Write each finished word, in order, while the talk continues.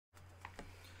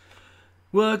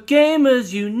We're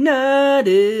gamers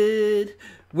united,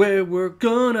 where we're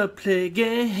gonna play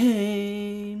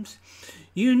games.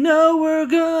 You know we're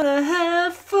gonna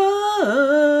have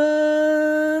fun.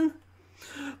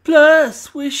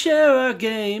 Plus, we share our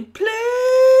gameplay.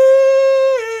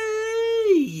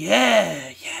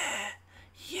 Yeah.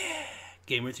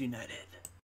 Gamers United.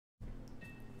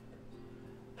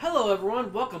 Hello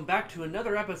everyone, welcome back to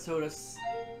another episode of...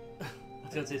 I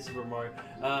was gonna say Super Mario.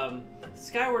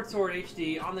 Skyward Sword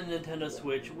HD on the Nintendo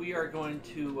Switch. We are going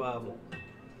to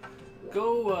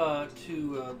go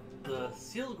to the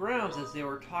sealed grounds as they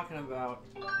were talking about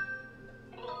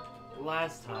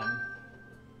last time.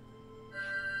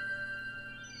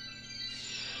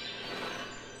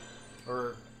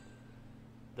 Or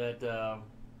that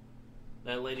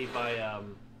that lady by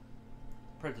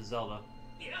Princess Zelda.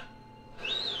 Yeah.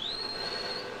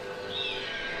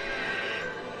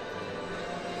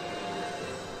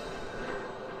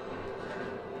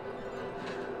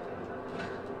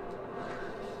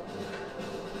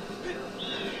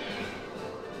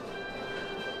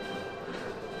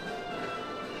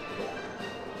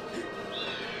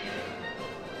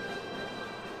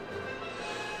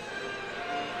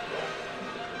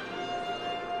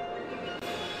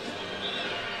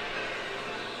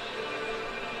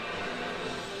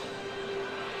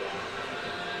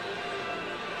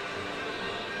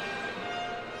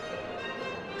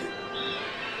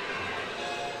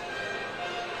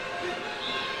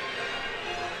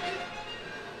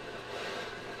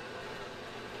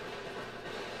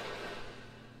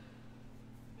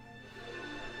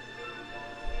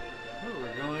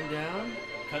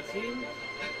 Cutscene?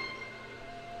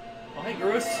 Oh, hey,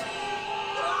 Bruce.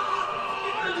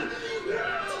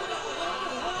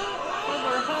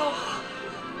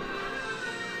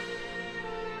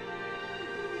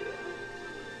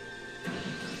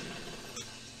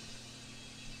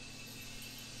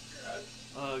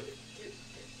 Help!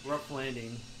 Rough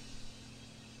landing.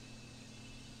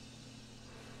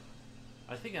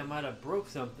 I think I might have broke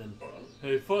something.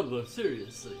 Hey, Fuddler,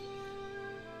 seriously.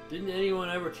 Didn't anyone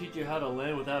ever teach you how to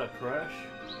land without a crash?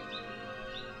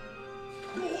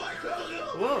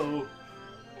 Whoa!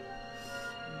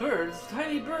 Birds,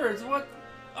 tiny birds, what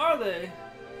are they?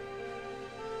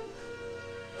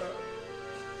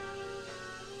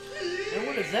 And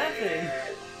what is that thing?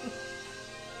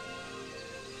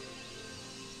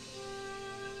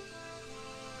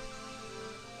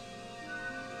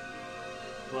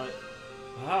 But,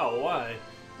 how, why?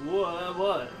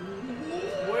 What?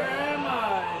 Where am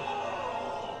I?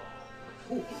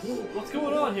 What's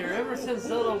going on here? Ever since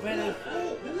Zelda vanished,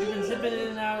 you've been zipping in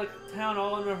and out of town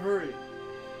all in a hurry.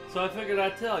 So I figured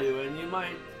I'd tell you, and you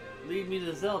might lead me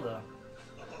to Zelda.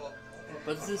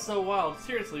 But this is so wild.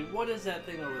 Seriously, what is that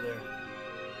thing over there?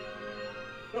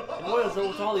 And what is it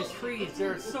with all these trees?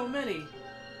 There are so many.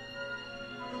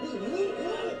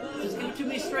 Just give it to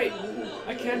me straight.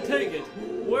 I can't take it.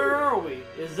 Where are we?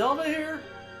 Is Zelda here?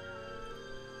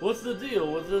 What's the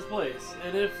deal with this place?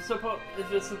 And if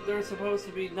there's supposed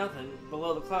to be nothing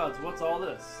below the clouds, what's all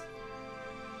this?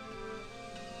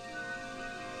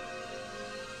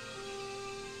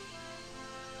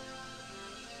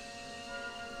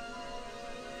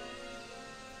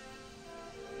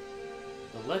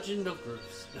 The Legend of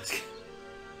Bruce.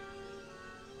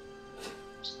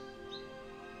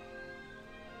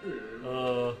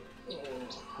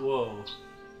 Whoa.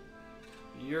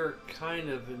 You're kind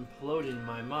of imploding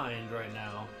my mind right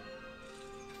now,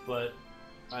 but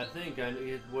I think I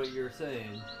get what you're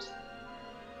saying.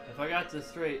 If I got this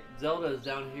straight, Zelda is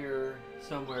down here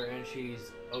somewhere and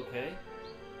she's okay?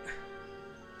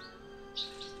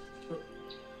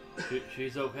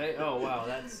 She's okay? Oh wow,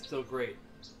 that's so great.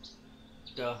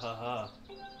 Duh ha ha.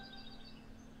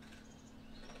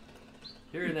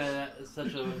 Hearing that is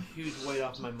such a huge weight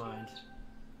off my mind.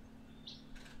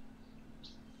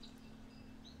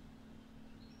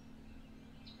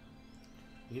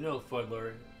 You know,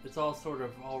 Fuddler, it's all sort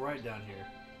of alright down here.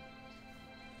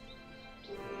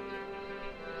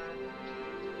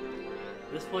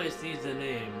 This place needs a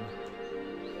name.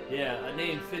 Yeah, a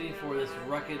name fitting for this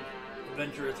rugged,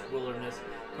 adventurous wilderness.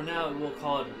 For now, we'll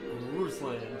call it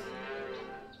Rusland.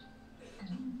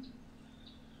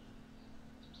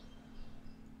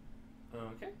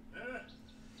 Okay.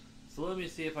 So let me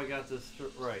see if I got this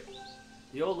right.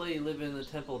 The old lady living in the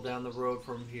temple down the road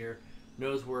from here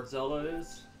knows where Zelda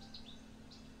is?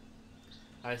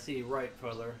 I see, right,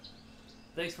 Fuddler.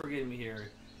 Thanks for getting me here.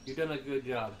 You've done a good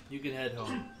job. You can head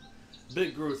home.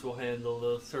 Big Bruce will handle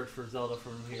the search for Zelda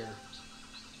from here.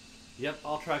 Yep,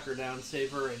 I'll track her down,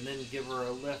 save her, and then give her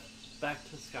a lift back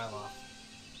to Skyloft.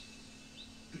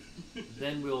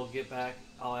 Then we'll get back.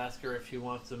 I'll ask her if she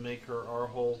wants to make our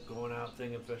whole going out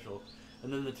thing official.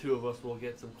 And then the two of us will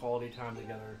get some quality time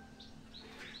together.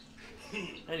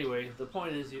 Anyway, the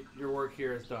point is your work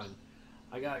here is done.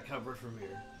 I got it covered from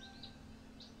here.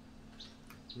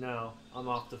 Now, I'm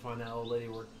off to find that old lady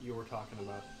you were talking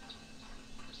about.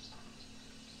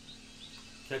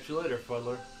 Catch you later,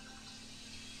 Fuddler.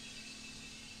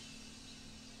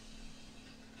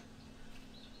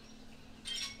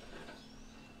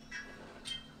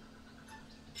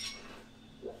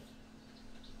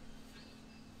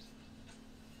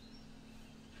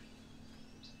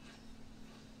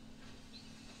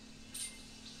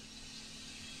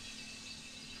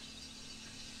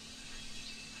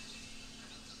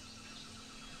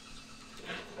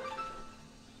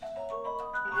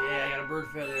 Yeah, I got a bird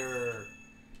feather.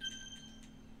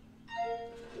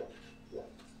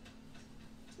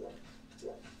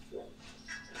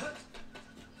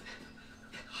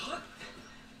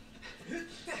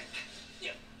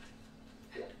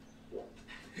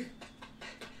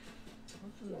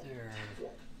 Wasn't there?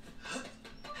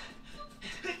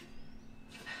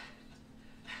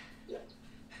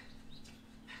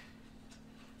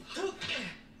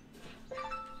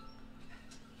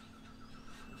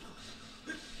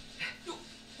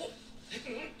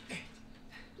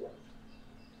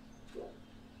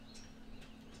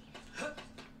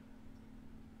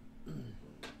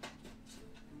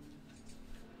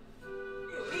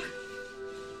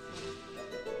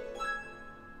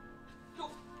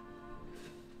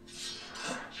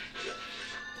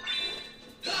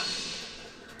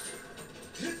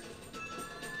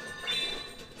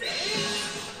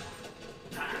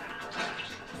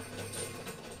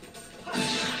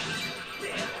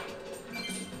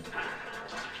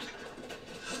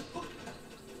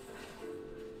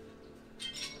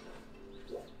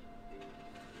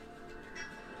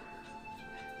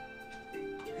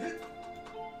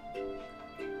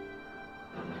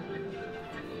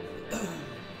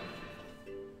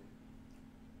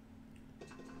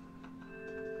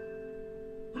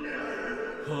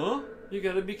 Huh? You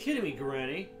gotta be kidding me,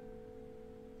 Granny.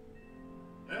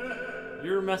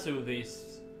 You're messing with me.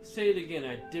 Say it again,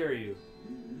 I dare you.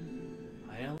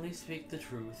 I only speak the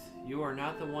truth. You are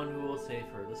not the one who will save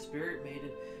her. The Spirit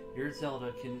Maiden, your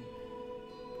Zelda, can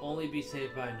only be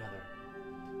saved by another.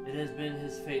 It has been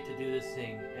his fate to do this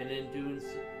thing, and in doing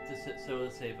so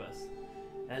to save us,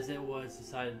 as it was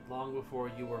decided long before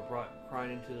you were brought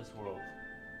crying into this world.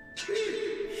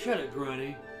 Shut it,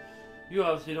 Granny. You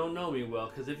obviously don't know me well,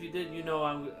 because if you did, you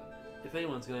know if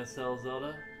anyone's gonna save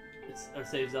Zelda,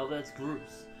 it's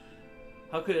Groose.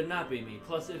 How could it not be me?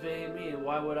 Plus, if it ain't me,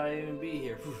 why would I even be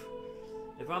here?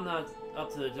 If I'm not up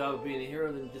to the job of being a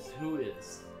hero, then just who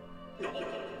is?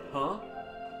 Huh?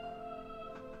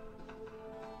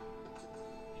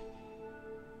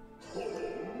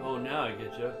 Oh, now I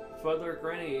get you. Father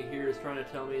Granny here is trying to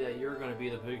tell me that you're gonna be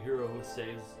the big hero who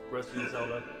rescues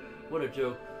Zelda. What a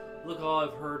joke. Look, all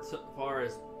I've heard so far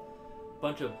is a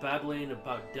bunch of babbling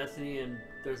about destiny, and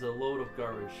there's a load of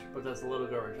garbage. But that's a load of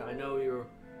garbage. I know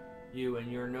you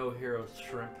and you're no hero,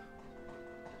 shrimp.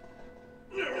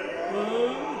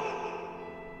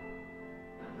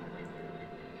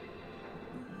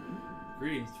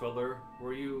 Greetings, Fuddler.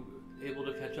 Were you able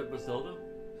to catch up with Zelda?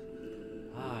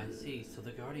 Ah, I see. So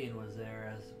the Guardian was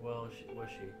there as well, was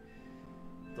she?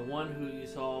 The one who you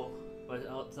saw by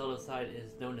Zelda's side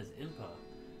is known as Impa.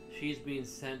 She's being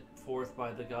sent forth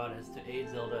by the goddess to aid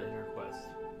Zelda in her quest.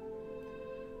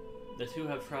 The two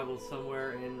have traveled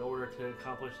somewhere in order to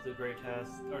accomplish the great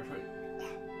task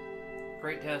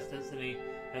Destiny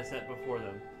has set before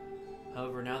them.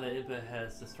 However, now that Impa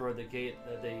has destroyed the gate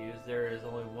that they use, there is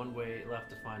only one way left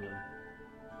to find them.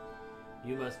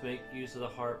 You must make use of the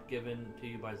harp given to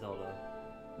you by Zelda.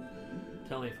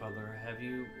 Tell me, Fuddler, have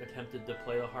you attempted to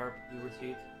play the harp you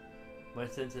received? My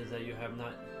sense is that you have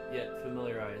not yet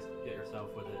familiarized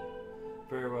yourself with it.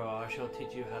 Very well, I shall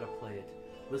teach you how to play it.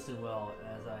 Listen well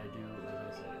as I do as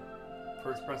I say.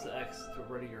 First, press the X to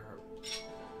ready your harp.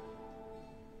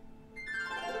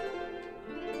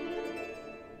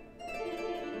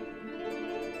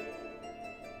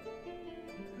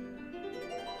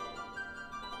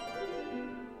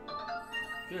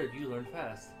 Good, you learned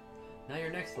fast. Now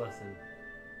your next lesson.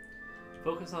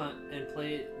 Focus on and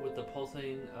play with the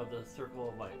pulsing of the circle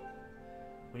of light.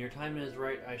 When your time is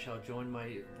right, I shall join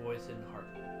my voice in harp.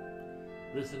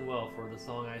 Listen well, for the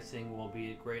song I sing will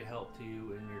be a great help to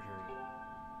you in your journey.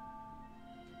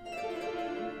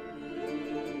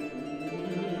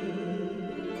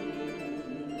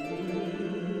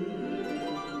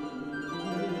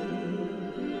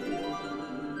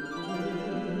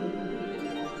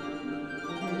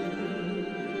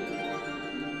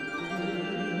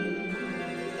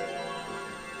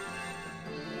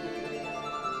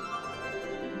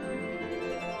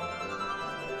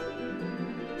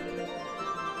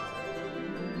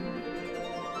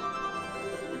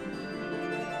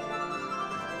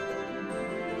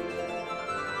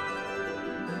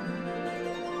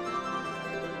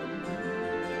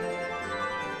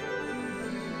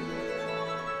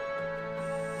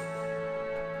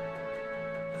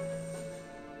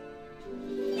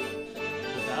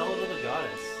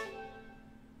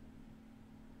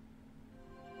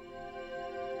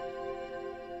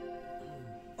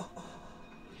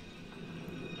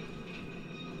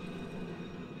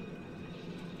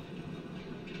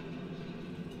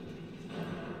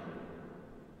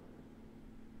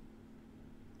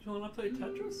 You wanna play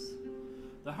Tetris?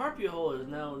 The harpy hole is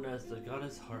known as the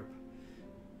goddess harp.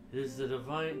 It is the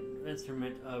divine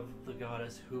instrument of the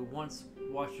goddess who once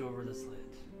watched over this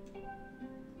land.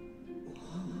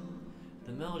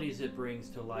 The melodies it brings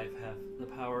to life have the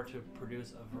power to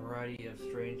produce a variety of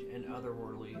strange and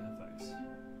otherworldly effects.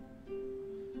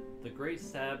 The great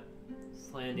slab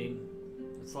standing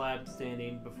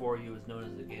before you is known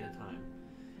as the Gate of Time.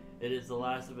 It is the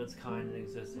last of its kind in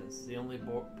existence, the only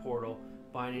portal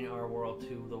binding our world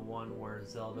to the one where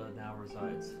Zelda now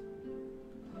resides.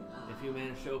 If you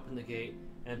manage to open the gate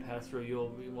and pass through, you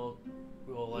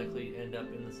will likely end up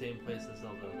in the same place as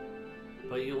Zelda.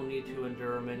 But you will need to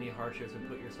endure many hardships and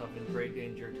put yourself in great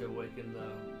danger to awaken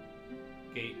the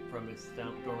gate from its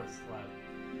dormant slab.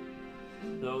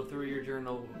 Though through your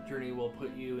journey will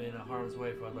put you in a harm's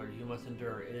way, Fledge, you must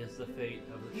endure. It is the fate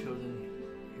of the chosen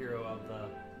hero of the...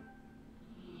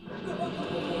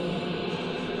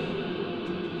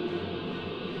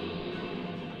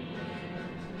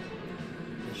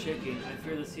 Shaking, I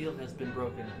fear the seal has been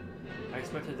broken. I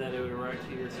expected that it would arrive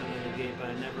to your son in the gate, but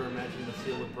I never imagined the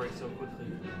seal would break so quickly.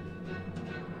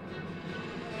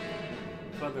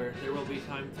 Father, there will be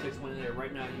time to explain later.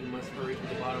 Right now, you must hurry to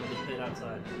the bottom of the pit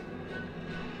outside.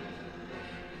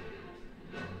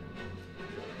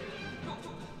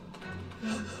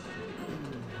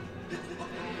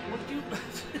 What do you...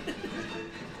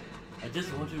 I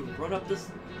just want to run up this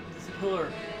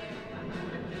pillar.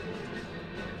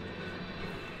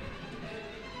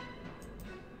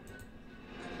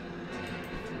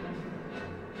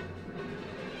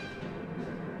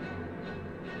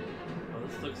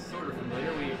 Looks sort of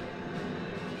familiar.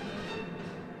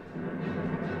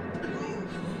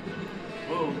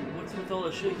 Whoa, what's with all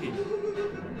the shaking?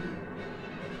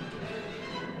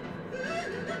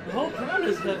 The whole crowd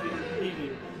is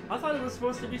heaving. I thought it was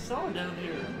supposed to be solid down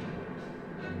here.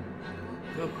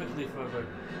 Go quickly, Fledge.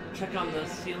 Check on the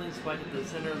ceiling spike at the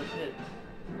center of the pit.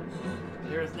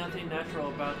 There is nothing natural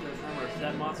about the tremors.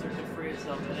 That monster could free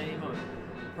itself at any moment.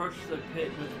 Approach the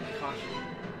pit with caution.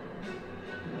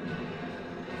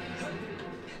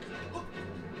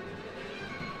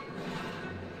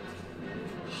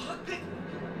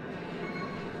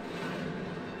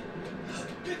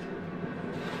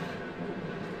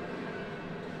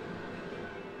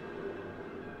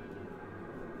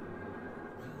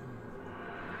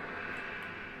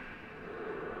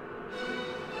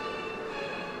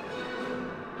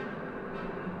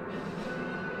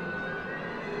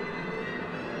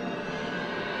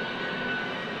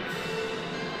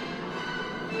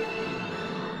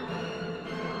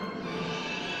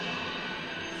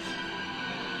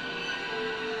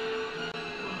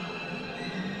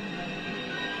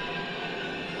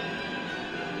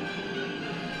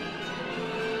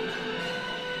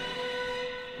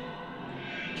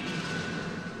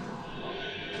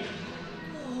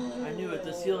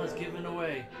 The seal has given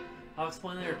away. I'll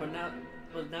explain later, but now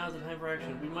is the time for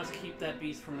action. We must keep that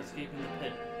beast from escaping the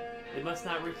pit. It must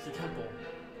not reach the temple.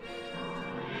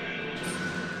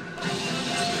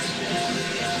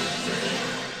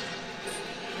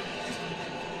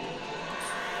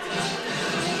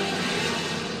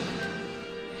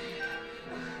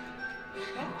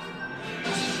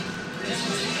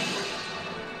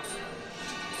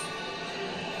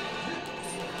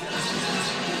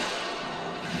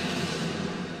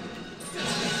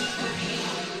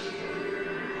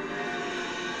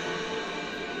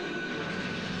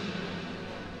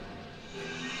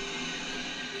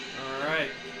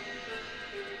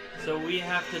 So we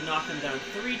have to knock him down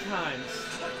 3 times,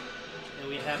 and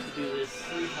we have to do this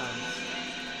 3 times.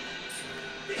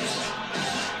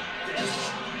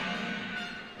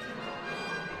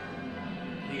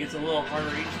 He gets a little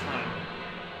harder each time.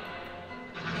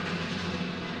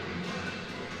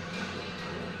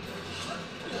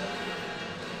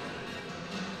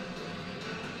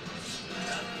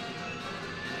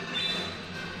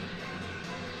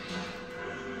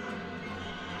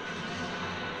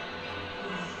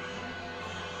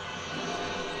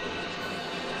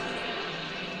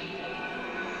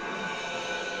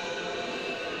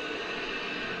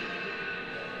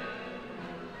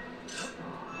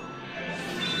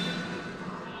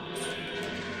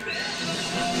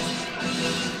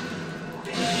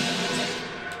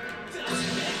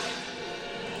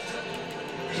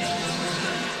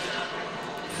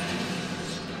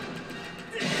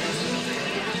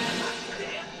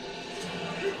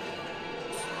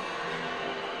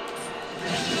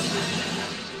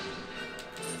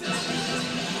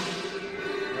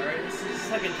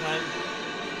 Second time,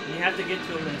 and you have to get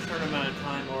to him in a certain amount of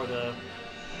time, or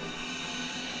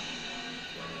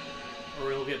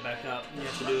he'll get back up. You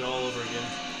have to do it all over again.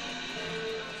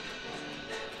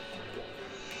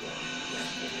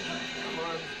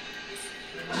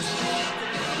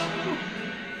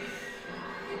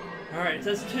 Alright, it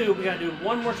says 2. We gotta do it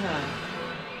one more time.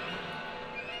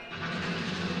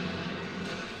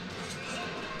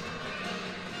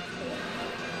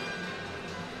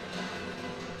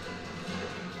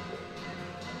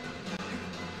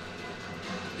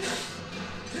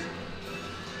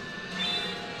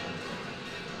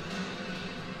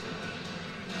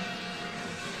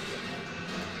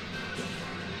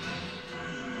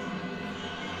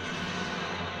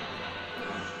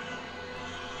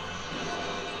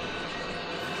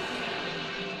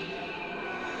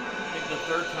 The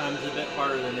third time's a bit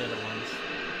harder than the other ones.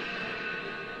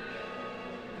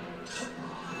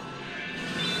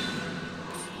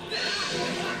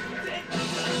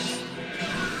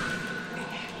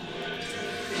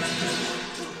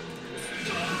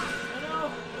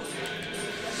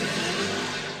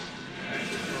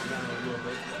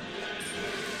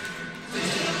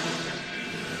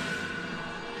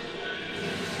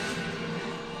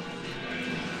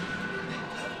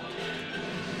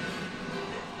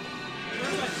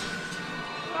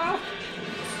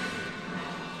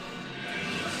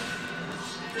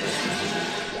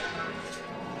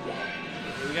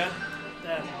 We got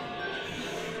that.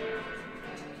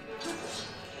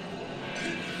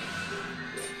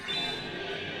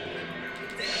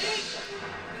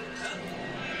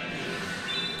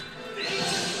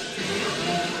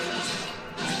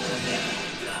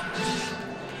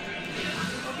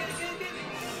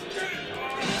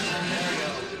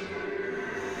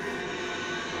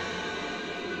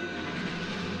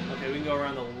 Okay, we can go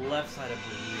around the left side, I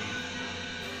believe.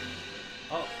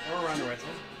 Oh, or around the right side.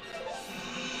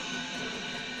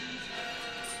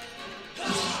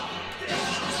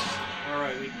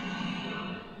 Alright, we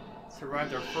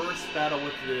survived our first battle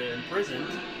with the Imprisoned.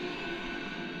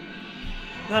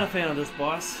 Not a fan of this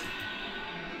boss.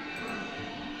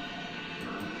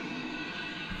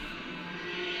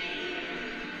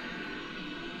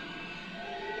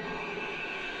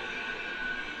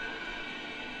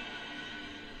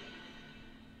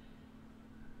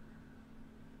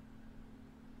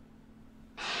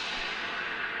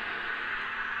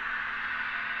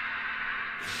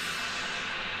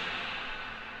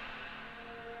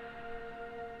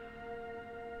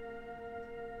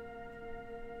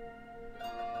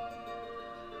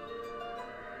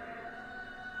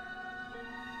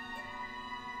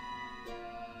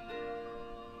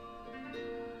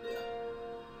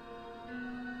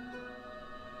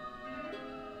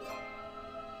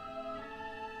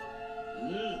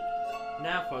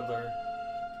 Now, Fuddler.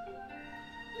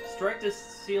 Strike this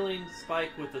ceiling spike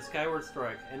with the Skyward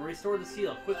Strike and restore the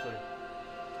seal quickly.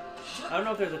 I don't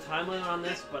know if there's a time limit on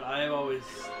this, but I always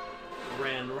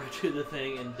ran right to the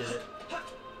thing and did it.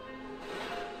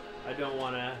 I don't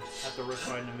want to have to risk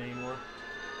finding him anymore.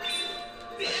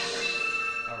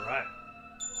 Alright.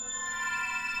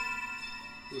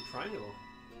 Ooh, triangle.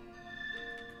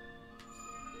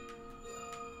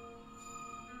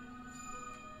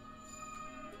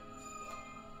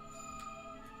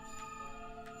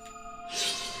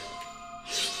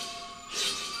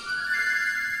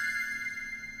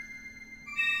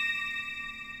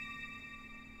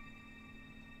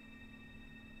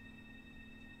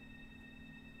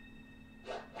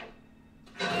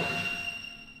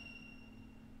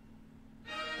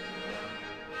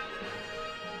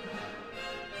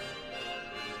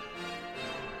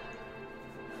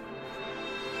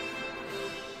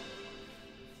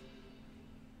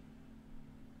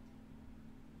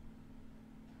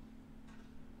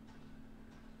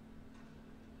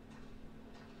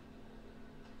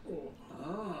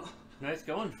 Nice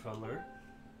going, Fuddler.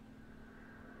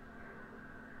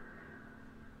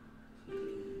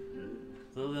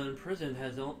 Though the Imprisoned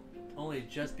has only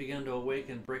just begun to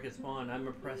awaken and break its bond, I'm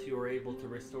impressed you were able to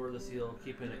restore the seal,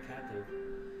 keeping it captive.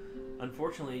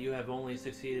 Unfortunately, you have only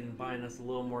succeeded in buying us a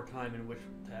little more time in which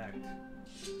to act.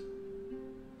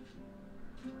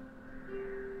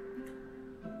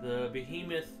 The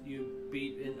behemoth you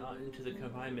beat into the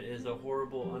confinement is a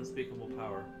horrible, unspeakable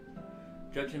power.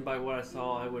 Judging by what I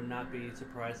saw, I would not be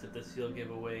surprised if the seal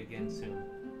gave away again soon.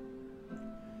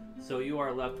 So you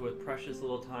are left with precious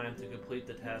little time to complete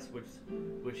the task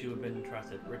which you have been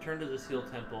entrusted. Return to the Seal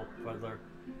Temple, Fuddler.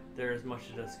 There is much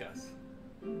to discuss.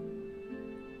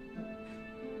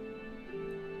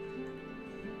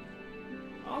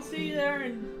 I'll see you there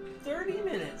in 30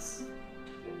 minutes.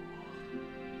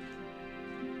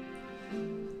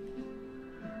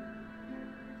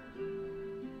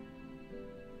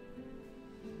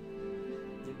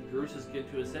 Bruce is getting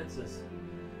to his senses.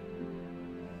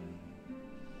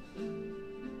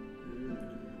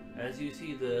 As you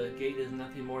see, the gate is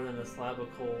nothing more than a slab of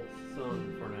cold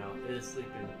stone for now. It is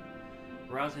sleeping.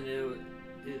 Rousing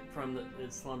it from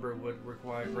its slumber would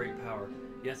require great power.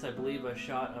 Yes, I believe a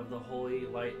shot of the holy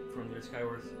light from your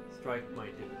skyward strike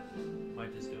might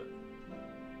just do it.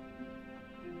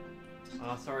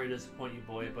 Sorry to disappoint you,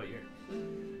 boy,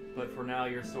 but for now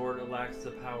your sword lacks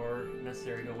the power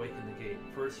necessary to awaken the gate.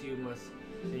 First, you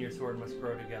and your sword must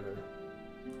grow together.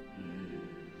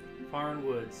 Faran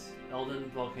Woods, Eldon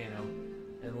Volcano,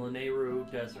 and Lanayru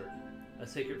Desert. A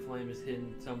sacred flame is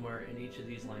hidden somewhere in each of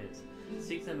these lands.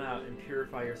 Seek them out and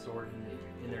purify your sword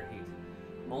in their heat.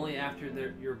 Only after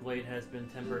your blade has been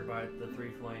tempered by the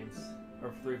three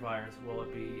fires, will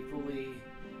it be fully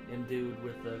endued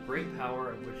with the great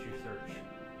power of which you search.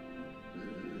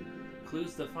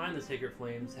 Clues to find the sacred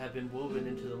flames have been woven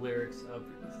into the lyrics of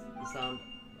a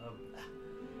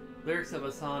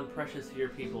song precious to your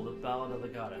people, the Ballad of the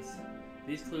Goddess.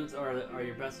 These clues are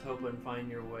your best hope in finding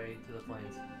your way to the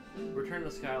flames. Return to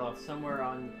Skyloft. Somewhere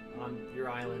on your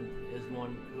island is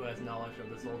one who has knowledge of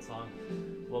this old song,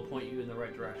 will point you in the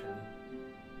right direction.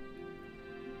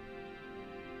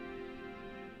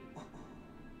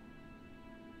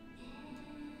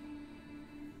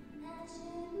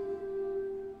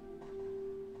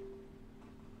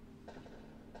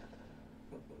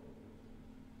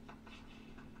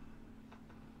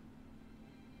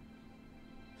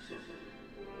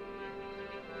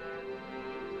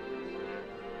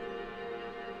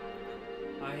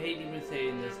 I hate even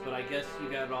saying this, but I guess you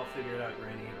got it all figured out,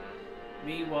 Granny.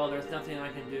 Me, well, there's nothing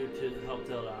I can do to help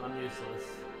Zelda. I'm useless.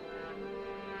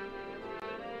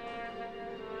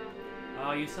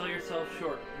 You sell yourself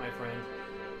short, my friend.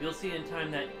 You'll see in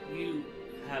time that you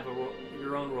have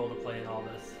your own role to play in all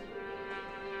this.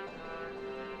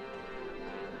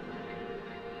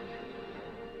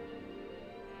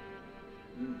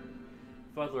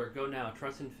 Fuddler, go now.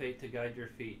 Trust in fate to guide your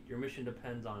feet. Your mission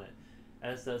depends on it,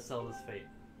 as does Zelda's fate.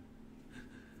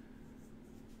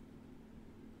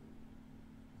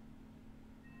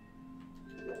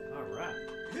 Alright.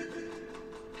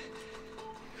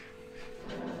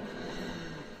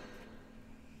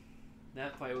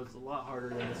 That fight was a lot harder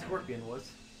than the scorpion was.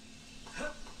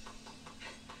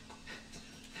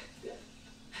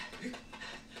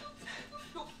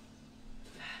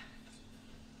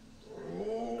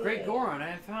 Great Goron,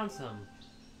 I have found some.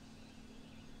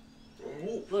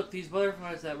 Look, these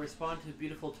butterflies that respond to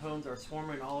beautiful tones are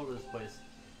swarming all over this place.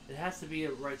 It has to be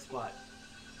a right spot.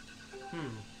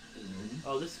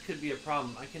 Oh, this could be a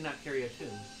problem. I cannot carry a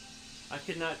tune. I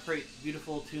could not create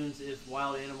beautiful tunes if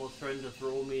wild animals threaten to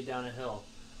throw me down a hill.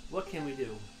 What can we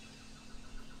do?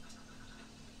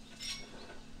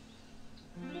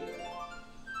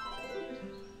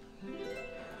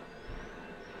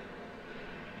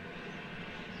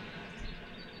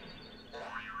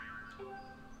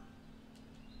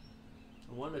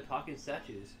 One of the talking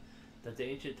statues that the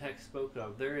ancient text spoke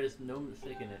of. There is no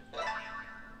mistaking it.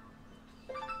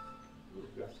 Ooh,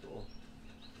 that's cool.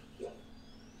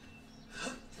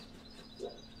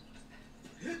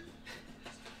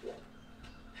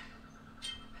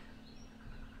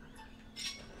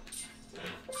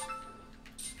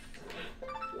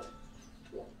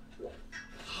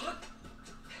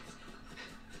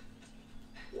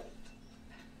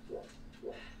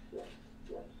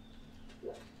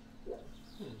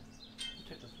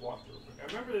 Check this walk real quick. I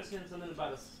remember there's something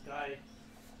about a sky,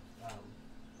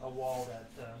 a wall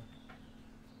that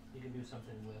you can do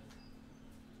something with.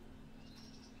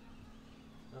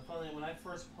 Now, finally, when I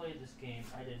first played this game,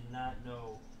 I did not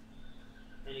know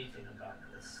anything about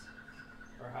this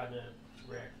or how to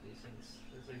react to these things.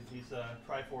 There's like these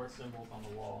Triforce symbols on the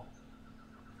wall.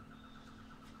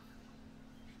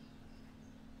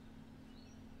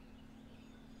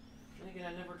 And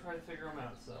again, I never tried to figure them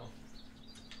out, so.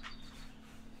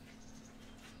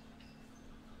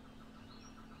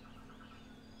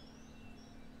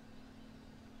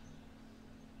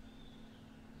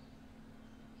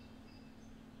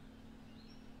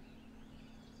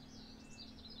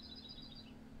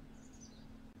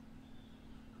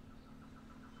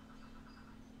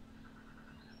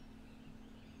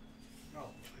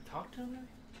 Talk to him?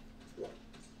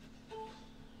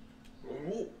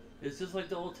 It's just like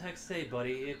the old text say,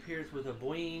 buddy. It appears with a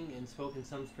boing and spoke in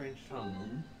some strange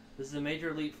tongue. This is a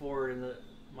major leap forward in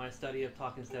my study of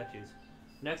talking statues.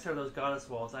 Next are those goddess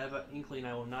walls. I have an inkling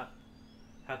I will not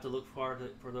have to look far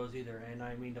for those either, and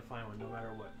I mean to find one no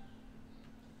matter what.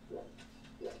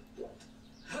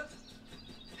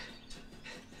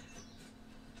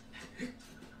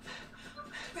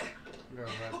 I'm gonna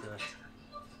have to...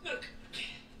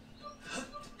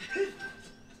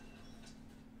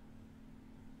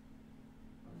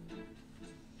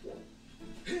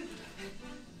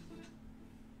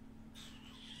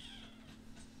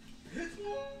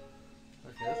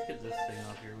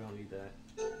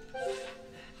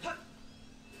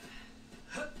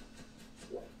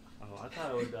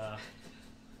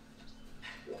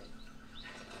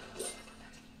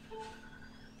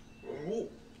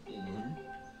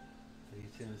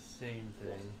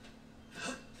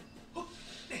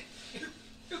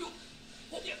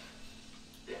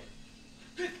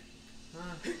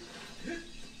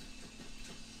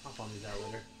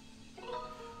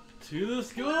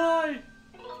 Sky!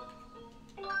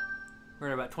 We're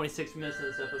at about 26 minutes in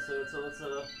this episode, so let's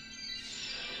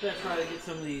try to get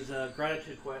some of these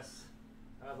gratitude quests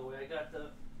out of the way. I got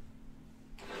a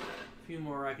few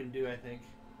more I can do, I think.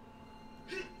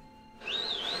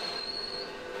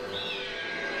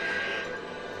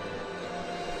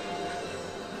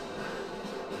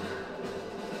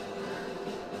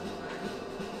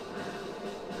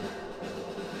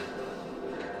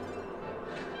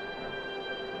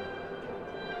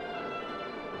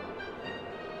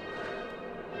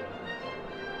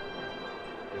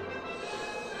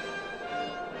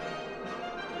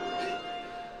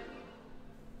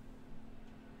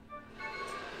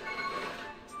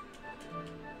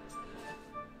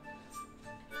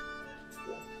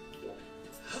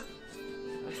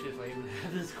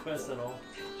 Quest at all.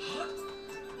 I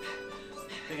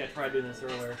think I tried doing this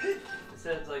earlier. It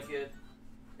says like it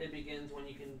begins when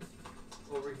you can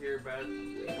overhear bad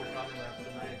people talking about the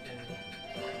night and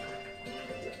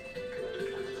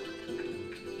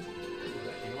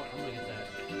you know what? I'm gonna get that.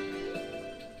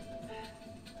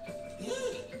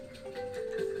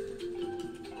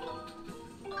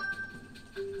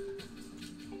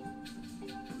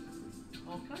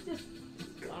 Oh, can I just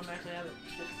automatically have it?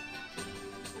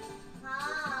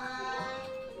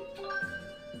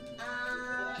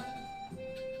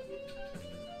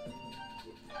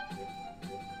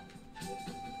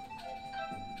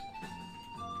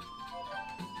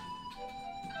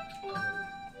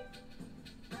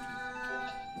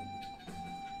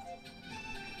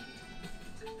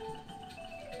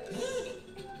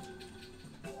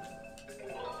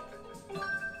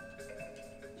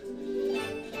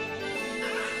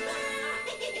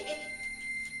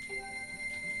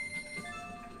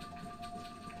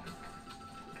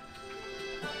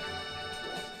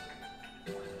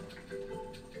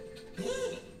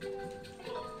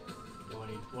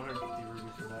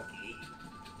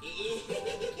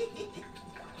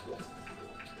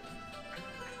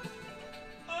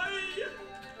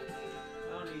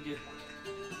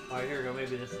 Alright, here we go.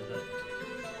 Maybe this is it.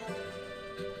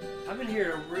 I've been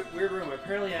here in a weird room.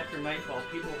 Apparently after nightfall,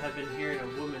 people have been hearing a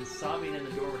woman sobbing in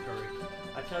the dormitory.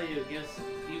 I tell you, it gives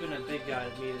even a big guy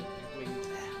like me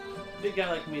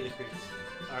the creeps.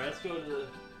 Alright, let's go to the...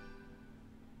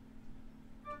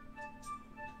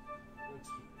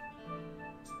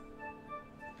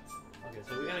 Okay,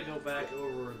 so we gotta go back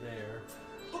over there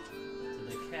to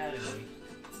the academy.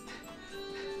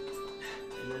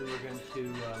 And then we're going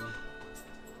to...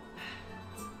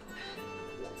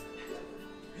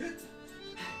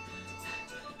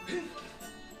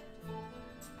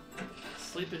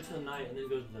 sleep into the night and then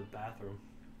go to the bathroom.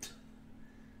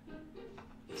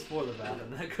 Explore the bathroom,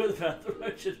 then go to the bathroom.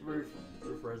 I should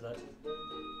rephrase that.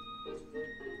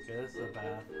 Okay, that's the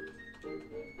bath.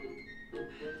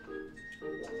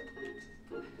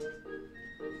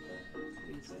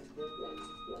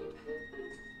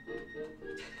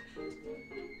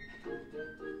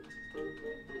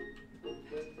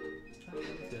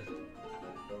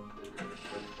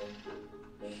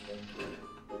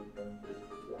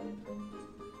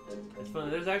 It's funny,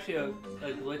 there's actually a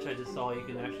glitch I just saw. You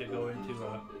can actually go into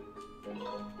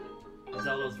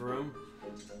Zelda's room,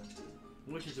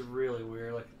 which is really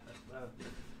weird. Like, what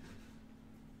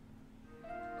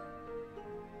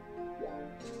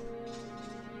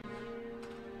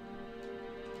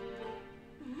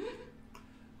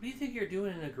do you think you're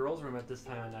doing in a girl's room at this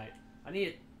time of night? I need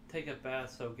to take a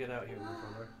bath, so get out here,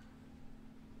 brother.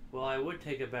 Well, I would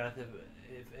take a bath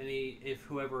if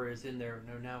whoever is in there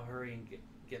now hurry and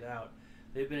get out.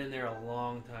 They've been in there a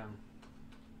long time.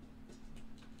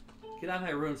 Get out of my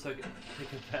room so I can take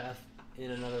a bath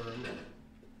in another room.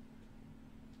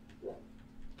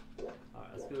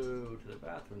 Alright, let's go to the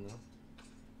bathroom though.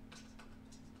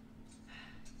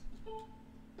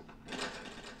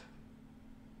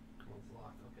 It's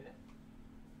locked, okay.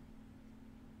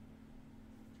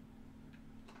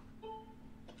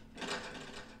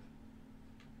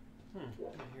 I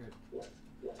hear it.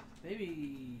 Maybe...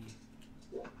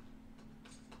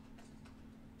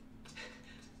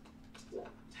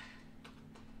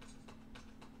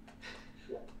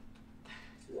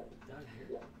 down here.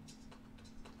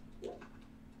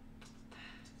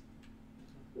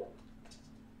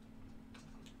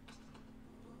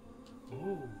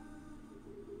 Ooh.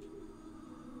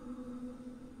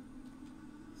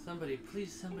 Somebody,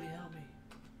 please, somebody help me.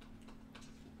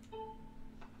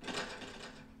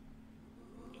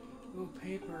 Oh,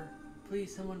 paper.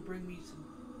 Please, someone bring me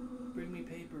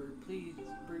paper. Please,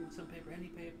 bring some paper. Any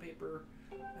paper.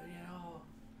 You know.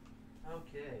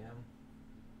 Okay,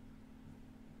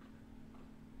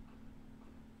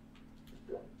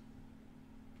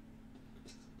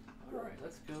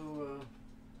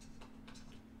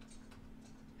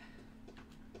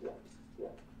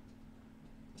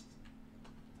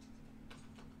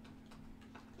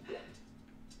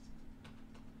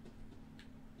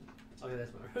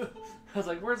 that's my room. I was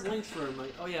like, where's Link's room?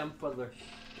 Like, oh yeah, I'm Fuddler.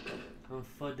 I'm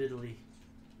Fuddidly.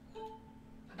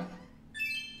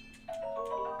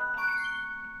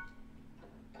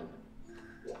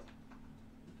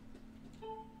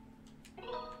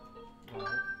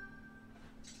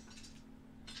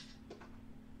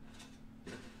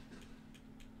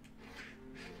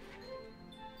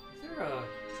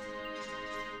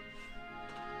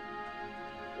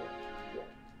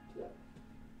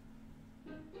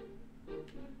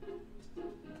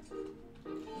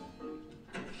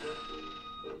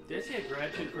 Did I see a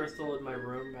gratitude crystal in my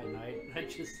room at night? I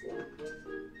just...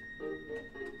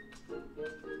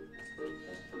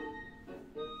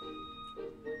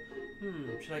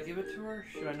 should I give it to her?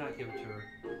 Should I not give it to her?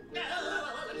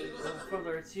 Oh,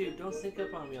 Fuddler, it's you. Don't sneak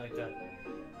up on me like that.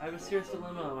 I have a serious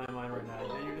dilemma on my mind right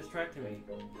now, and you're distracting me.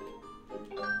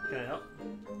 Can I help?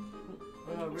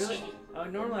 Oh, really?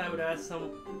 Normally I would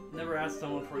never ask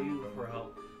someone for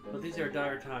help, but these are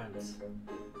dire times.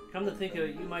 Come to think of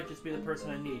it, you might just be the person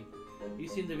I need. You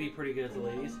seem to be pretty good at the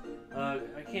ladies.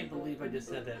 I can't believe I just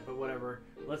said that, but whatever.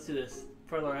 Let's do this.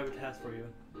 Fuddler, I have a task for you.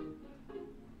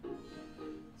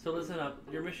 So listen up.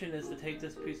 Your mission is to take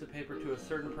this piece of paper to a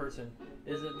certain person.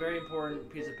 It is a very important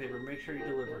piece of paper. Make sure you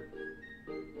deliver it.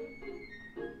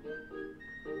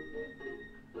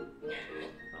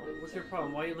 Oh, what's your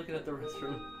problem? Why are you looking at the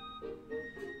restroom?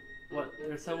 What?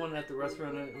 There's someone at the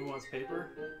restaurant who wants paper?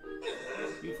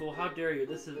 You fool, how dare you?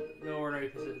 This is no ordinary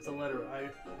piece. It's a letter.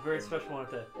 A very special one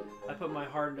at that. I put my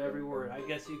heart into every word. I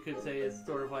guess you could say it's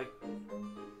sort of like,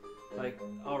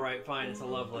 alright, fine, it's a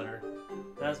love letter.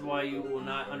 That's why you will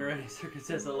not, under any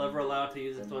circumstances, ever allowed to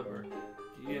use a flipper.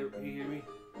 You hear me?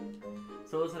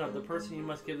 So listen up. The person you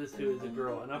must give this to is a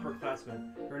girl, an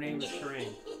upperclassman. Her name is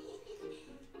Shireen.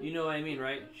 You know what I mean,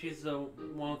 right? She's the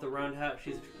one with the round hat.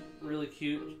 She's really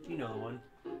cute. You know the one.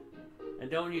 And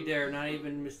don't you dare not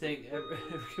even mistake ever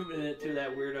giving it to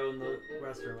that weirdo in the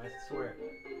restroom. I swear.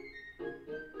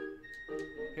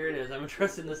 Here it is. I'm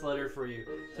entrusting this letter for you.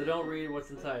 So don't read what's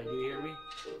inside. Do you hear me?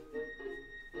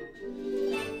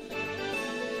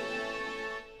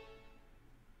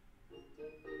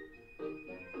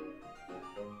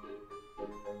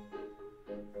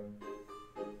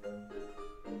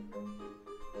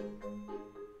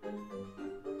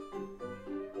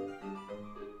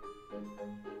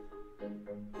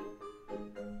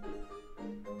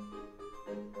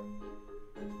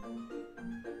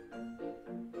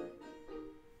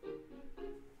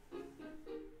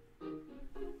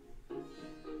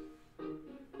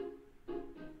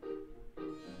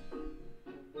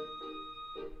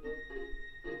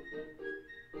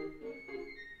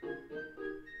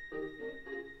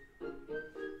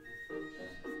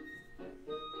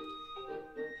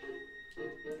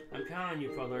 I'm counting on you,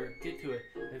 Fuddler. Get to it.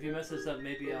 If you mess this up,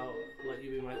 maybe I'll let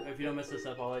you be my... If you don't mess this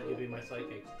up, I'll let you be my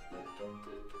psychic.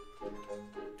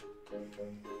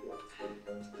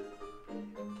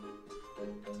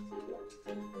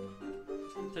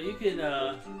 So you can,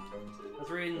 I was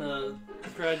reading the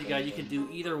strategy guide, you can do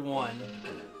either one,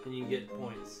 and you get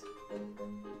points.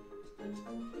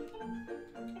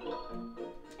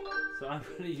 So I'm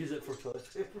going to use it for toilet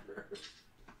paper.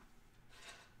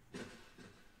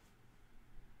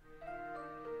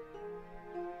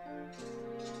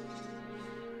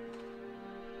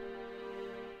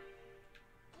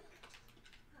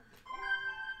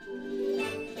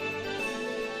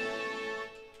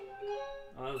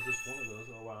 Just one of those.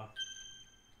 Oh wow,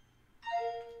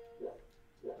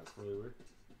 that's really weird.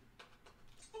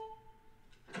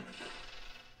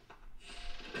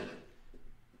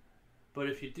 But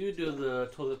if you do the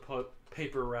toilet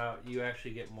paper route, you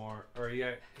actually get more, or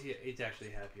it's actually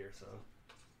happier. So,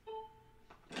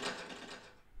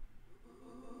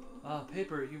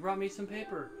 paper. You brought me some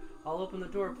paper. I'll open the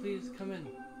door. Please come in.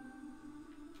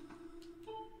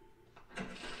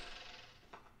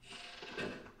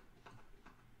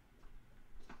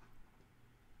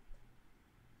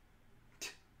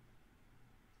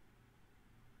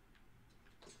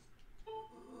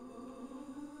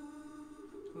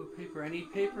 Paper. I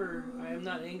need paper. I am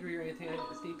not angry or anything. I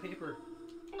just need paper.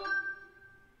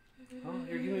 Oh,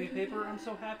 you're giving me paper? I'm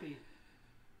so happy.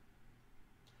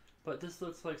 But this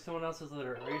looks like someone else's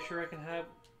letter. Are you sure I can have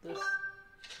this?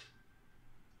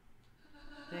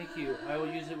 Thank you. I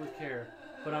will use it with care.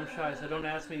 But I'm shy, so don't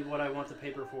ask me what I want the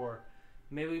paper for.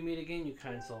 May we meet again, you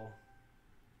kind soul.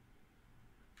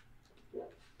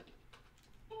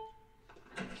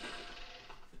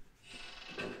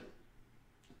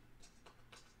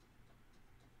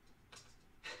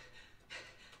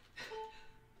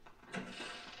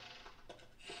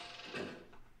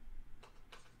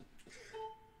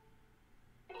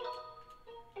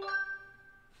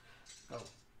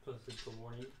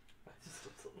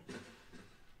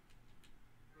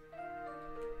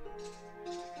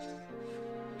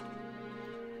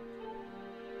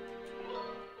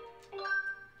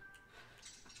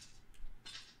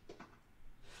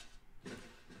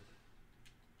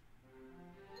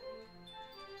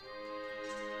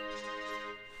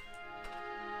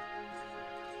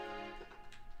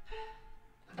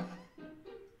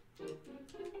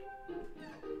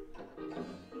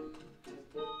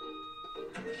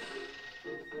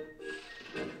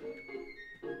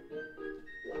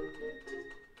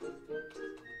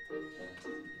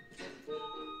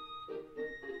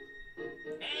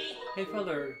 Hey,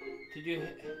 Father, did you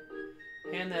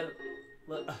hand that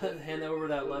hand over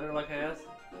that letter like I asked?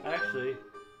 Actually,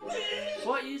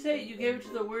 what you say? You gave it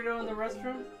to the weirdo in the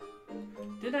restroom?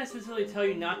 Didn't I specifically tell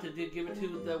you not to give it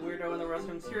to the weirdo in the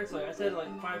restroom? Seriously, I said it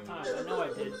like 5 times. I know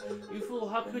I did. You fool!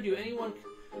 How could you? Anyone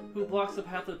who blocks the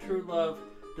path of true love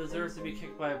deserves to be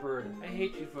kicked by a bird. I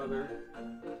hate you, Father.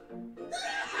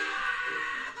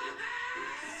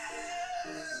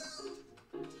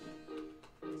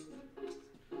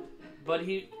 But if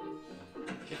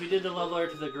he did the love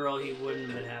letter to the girl, he wouldn't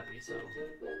have been happy, so.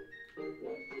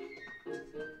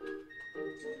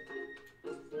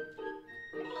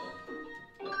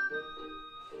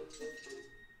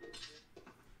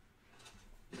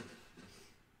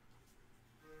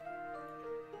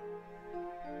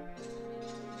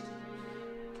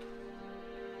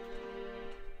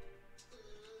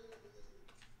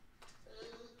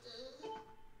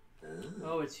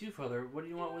 Oh, it's you, Father. What do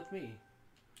you want with me?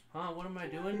 Huh? What am I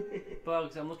doing?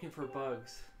 Bugs. I'm looking for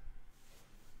bugs.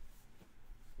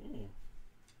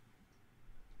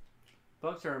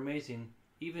 Bugs are amazing.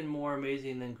 Even more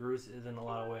amazing than Groose is in a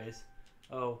lot of ways.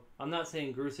 Oh, I'm not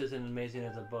saying Groose isn't amazing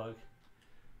as a bug.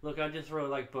 Look, I just really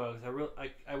like bugs.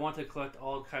 I want to collect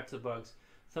all types of bugs.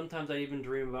 Sometimes I even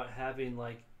dream about having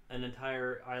like an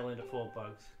entire island full of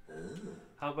bugs.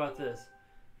 How about this?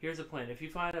 Here's a plan. If you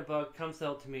find a bug, come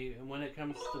sell it to me. And when it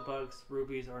comes to bugs,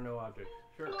 rubies are no object.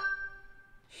 Sure.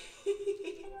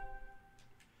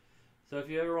 So if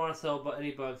you ever want to sell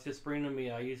any bugs, just bring them to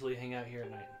me. I usually hang out here at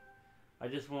night. I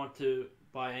just want to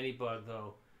buy any bug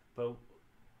though. But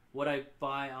what I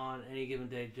buy on any given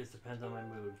day just depends on my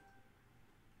mood.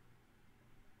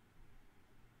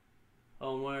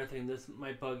 Oh, and one other thing, this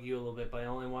might bug you a little bit, but I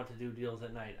only want to do deals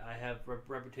at night. I have a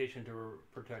reputation to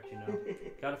protect, you know.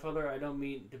 Got it, Father? I don't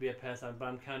mean to be a pest, but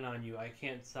I'm counting on you. I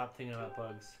can't stop thinking about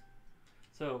bugs.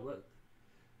 So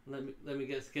let me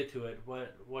get to it.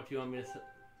 What do you want me to?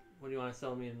 What do you want to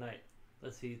sell me tonight?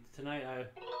 Let's see. Tonight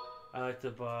I like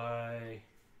to buy.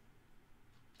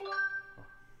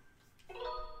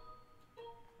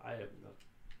 I have no.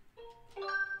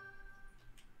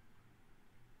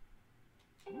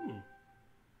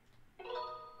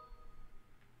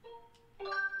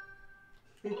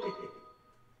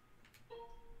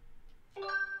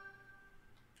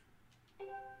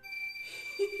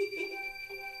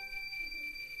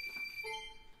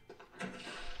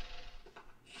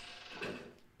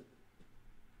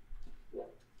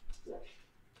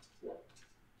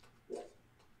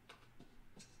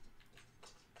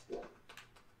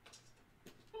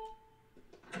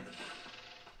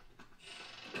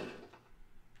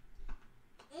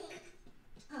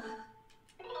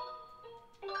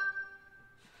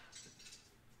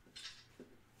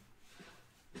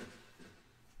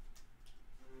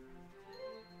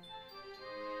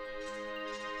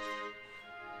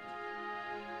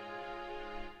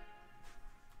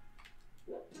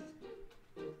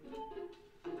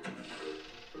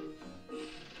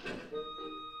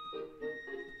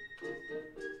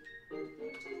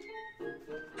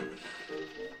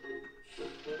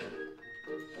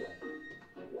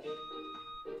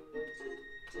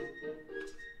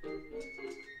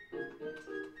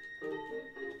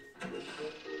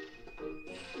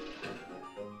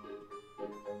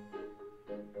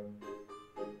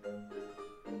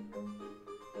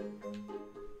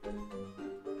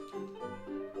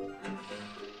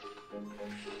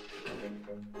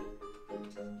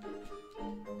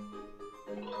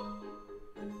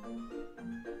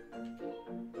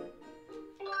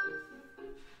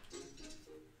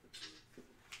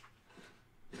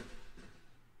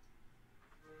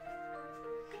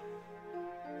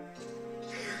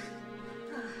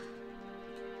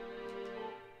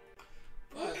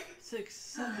 Six,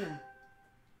 7.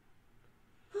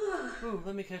 Ooh,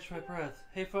 let me catch my breath.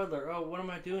 Hey, Fuddler. Oh, what am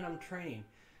I doing? I'm training.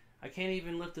 I can't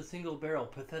even lift a single barrel.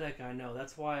 Pathetic, I know.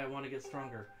 That's why I want to get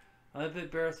stronger. I'm a bit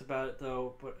embarrassed about it,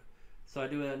 though, so I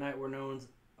do it at night where no one's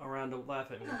around to laugh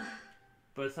at me.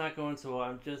 But it's not going so well.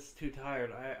 I'm just too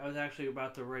tired. I was actually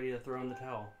about to ready to throw in the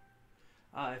towel.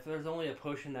 If there's only a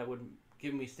potion that would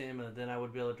give me stamina, then I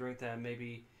would be able to drink that and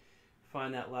maybe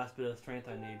find that last bit of strength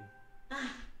I need.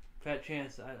 Fat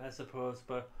chance, I suppose,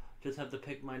 but just have to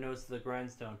pick my nose to the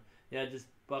grindstone. Yeah, just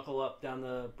buckle up down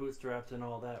the bootstraps and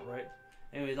all that, right?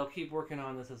 Anyways, I'll keep working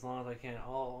on this as long as I can,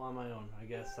 all on my own, I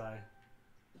guess.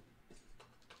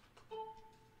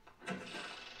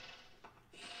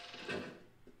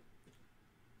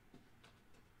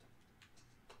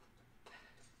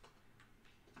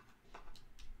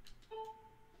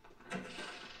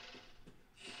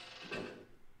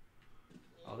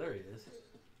 Oh, there he is.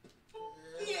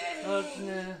 Oh,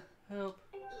 nah, help.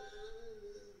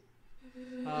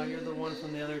 Oh, you're the one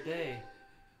from the other day.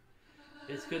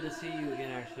 It's good to see you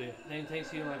again, actually. Thanks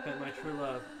to you, I met my true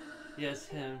love. Yes,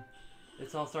 him.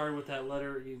 It's all started with that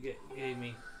letter you gave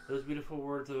me. Those beautiful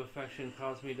words of affection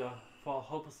caused me to fall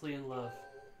hopelessly in love.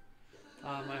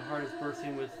 Ah, my heart is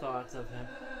bursting with thoughts of him.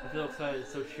 I feel excited,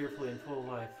 so cheerfully and full of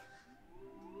life.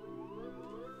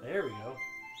 There we go.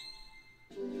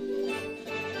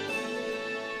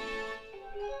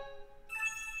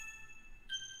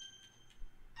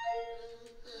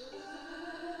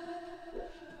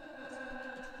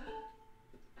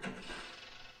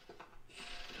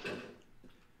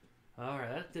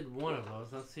 Alright, that did one of those.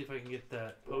 Let's see if I can get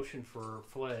that potion for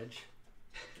Fledge.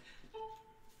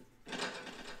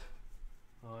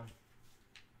 On.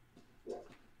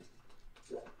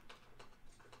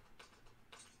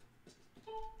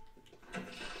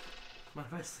 Mind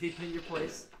if I sleep in your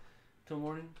place till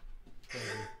morning? Thank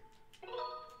you.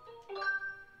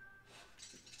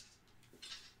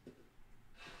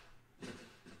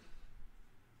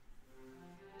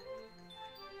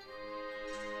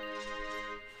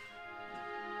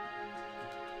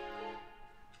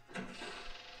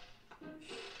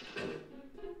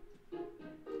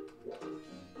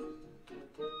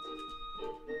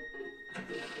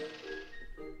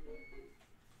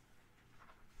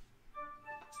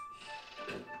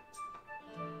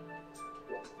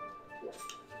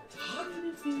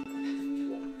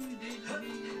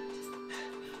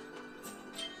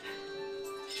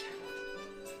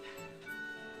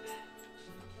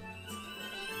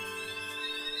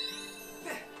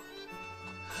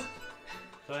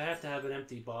 So I have to have an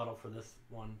empty bottle for this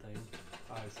one thing,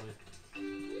 obviously.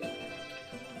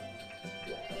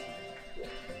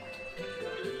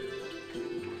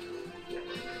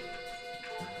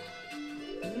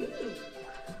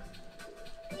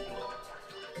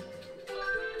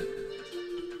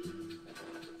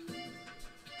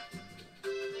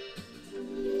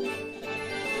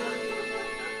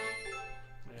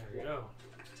 There we go.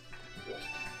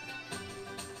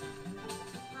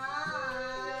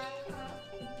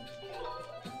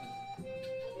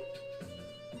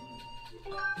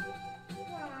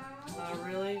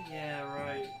 Really? Yeah,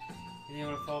 right. You didn't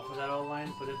want to fall for that old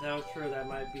line, but if that was true, that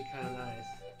might be kind of nice.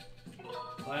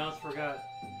 Well, I almost forgot.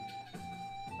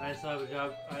 I still have a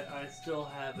job. I still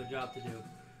have a job to do.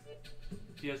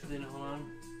 Do you have something to hold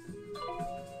on?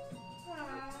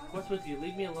 What's with you?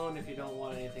 Leave me alone if you don't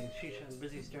want anything. Sheesh, I'm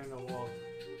busy staring at the wall.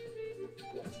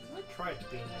 I tried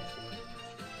being nice to you.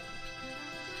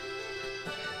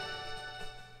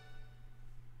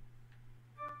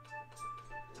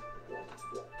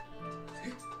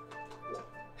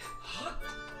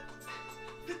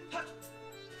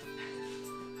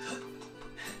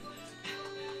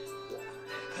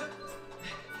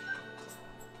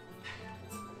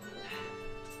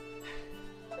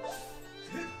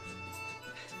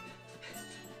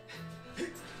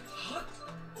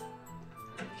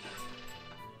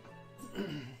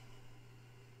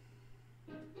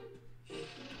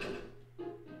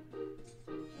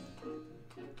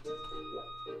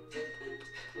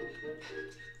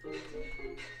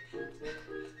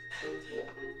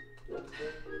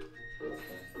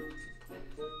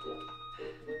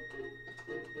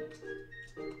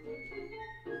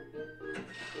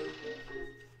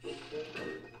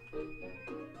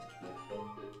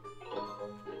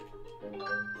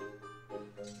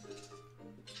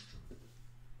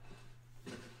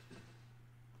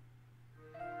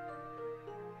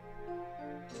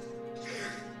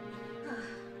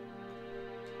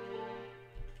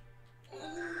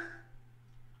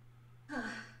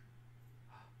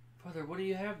 Father, what do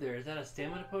you have there? Is that a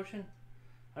stamina potion?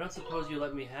 I don't suppose you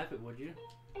let me have it, would you?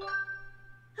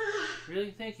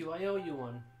 Really? Thank you. I owe you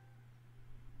one.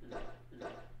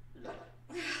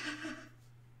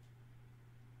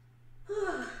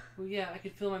 Well, yeah, I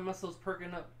can feel my muscles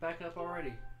perking up, back up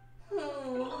already.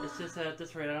 It's just that at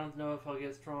this rate, I don't know if I'll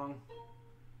get strong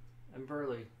and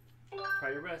burly.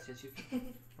 Try your best. Yes, you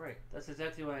can. Right. That's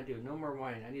exactly what I do. No more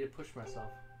whining. I need to push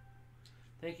myself.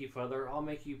 Thank you, Father. I'll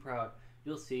make you proud.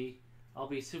 You'll see. I'll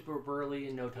be super burly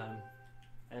in no time.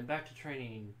 And back to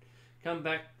training. Come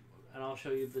back and I'll show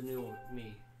you the new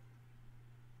me.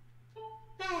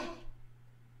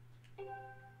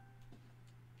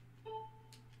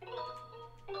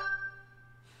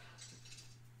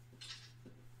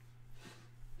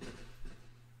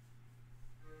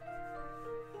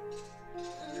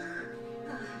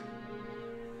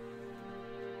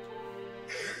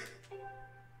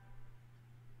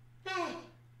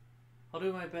 I'll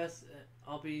do my best.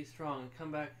 I'll be strong.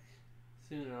 Come back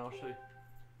soon and I'll show you.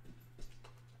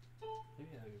 Maybe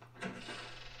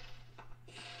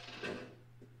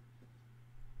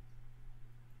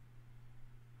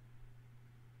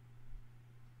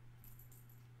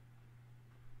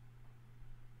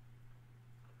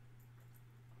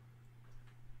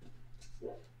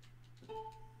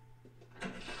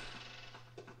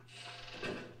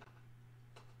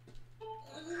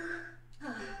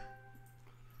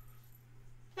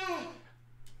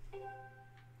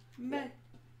Meh.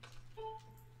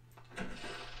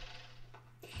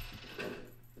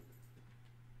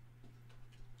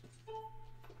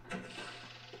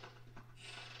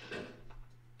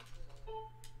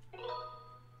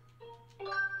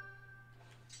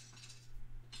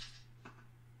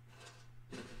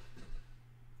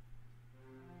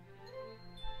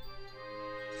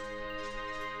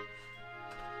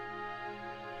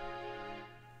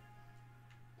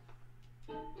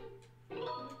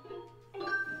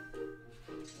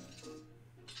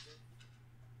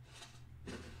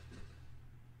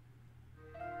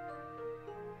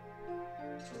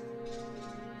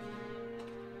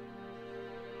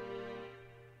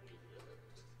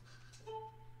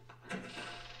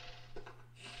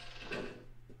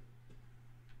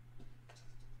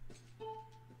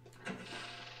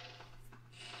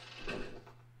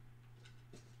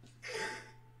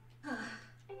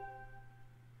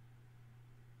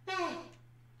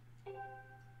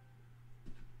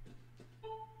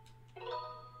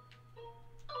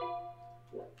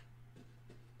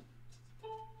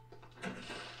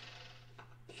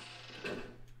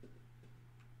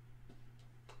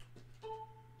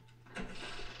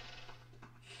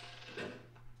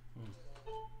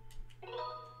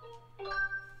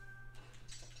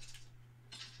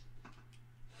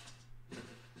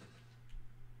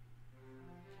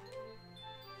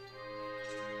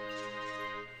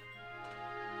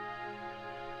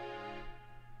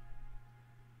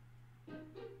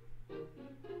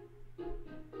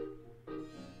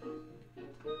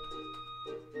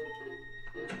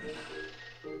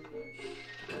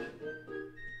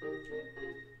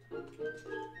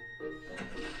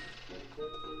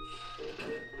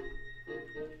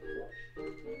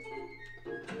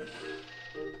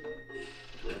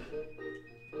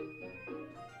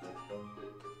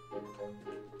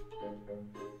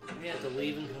 We have to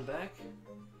leave and come back?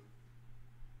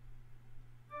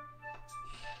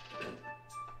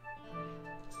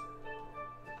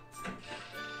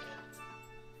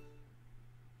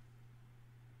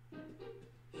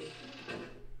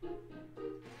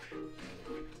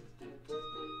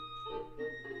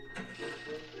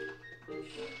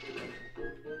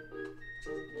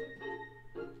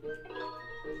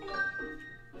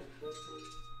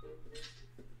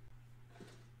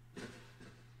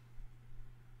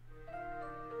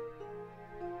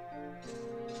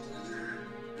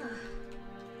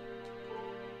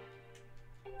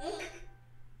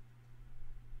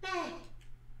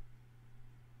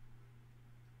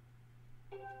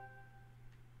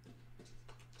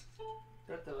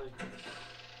 Got the like.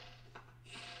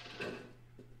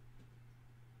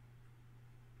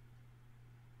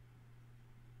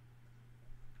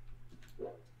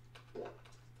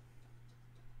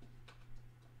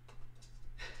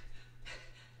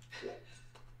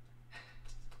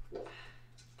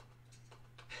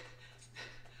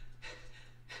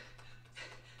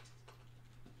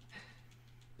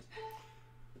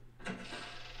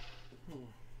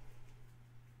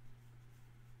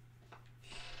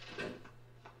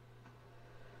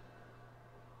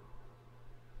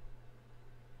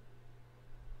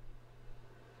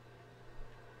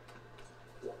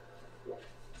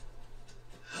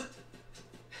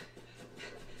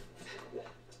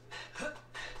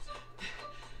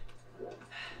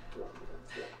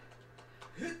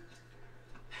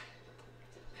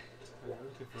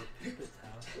 Looking for Pipit's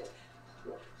house.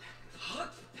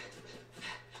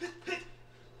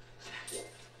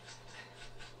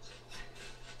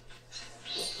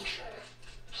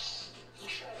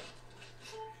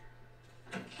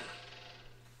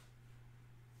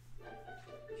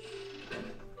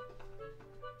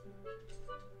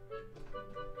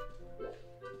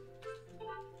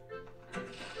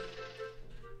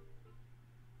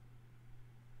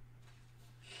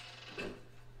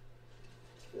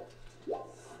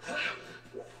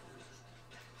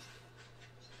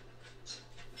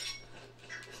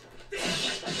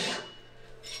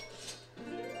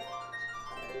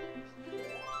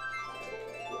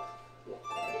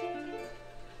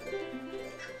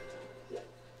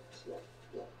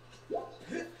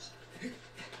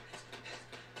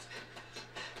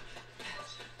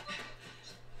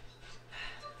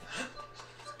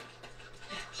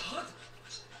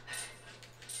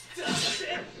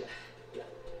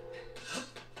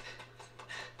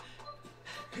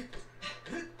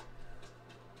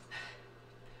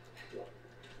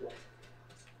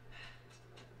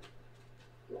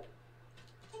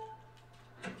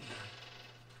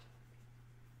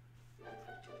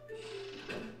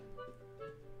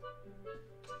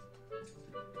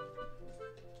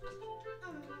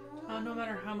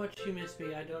 much you miss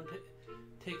me. I don't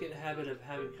take a habit of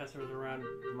having customers around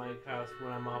my house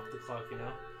when I'm off the clock, you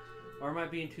know? Or am I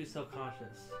being too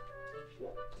self-conscious?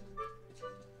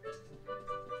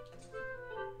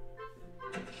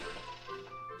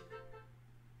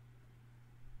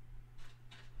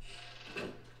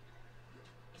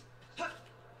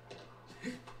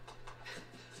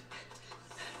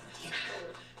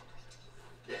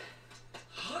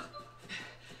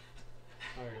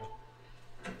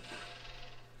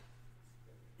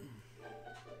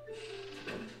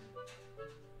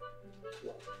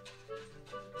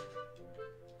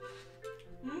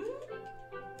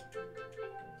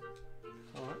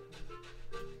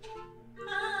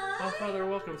 Father,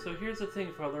 welcome. So here's the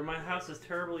thing, Father. My house is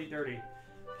terribly dirty.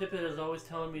 Pippin is always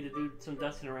telling me to do some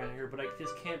dusting around here, but I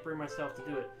just can't bring myself to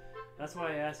do it. That's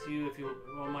why I asked you if you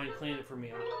won't mind cleaning it for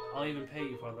me. I'll even pay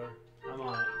you, Father. I'm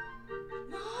on it.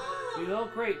 You know,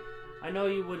 great. I know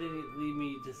you wouldn't leave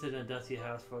me to sit in a dusty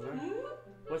house, Father.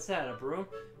 What's that, a broom?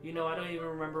 You know, I don't even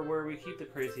remember where we keep the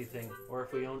crazy thing, or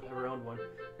if we ever owned one.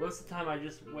 Most of the time, I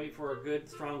just wait for a good,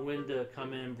 strong wind to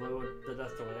come in and blow the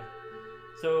dust away.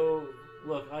 So,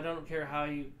 look, I don't care how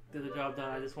you did the job done.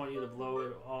 I just want you to blow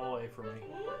it all away for me.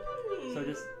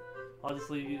 So I'll just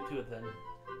leave you to it then.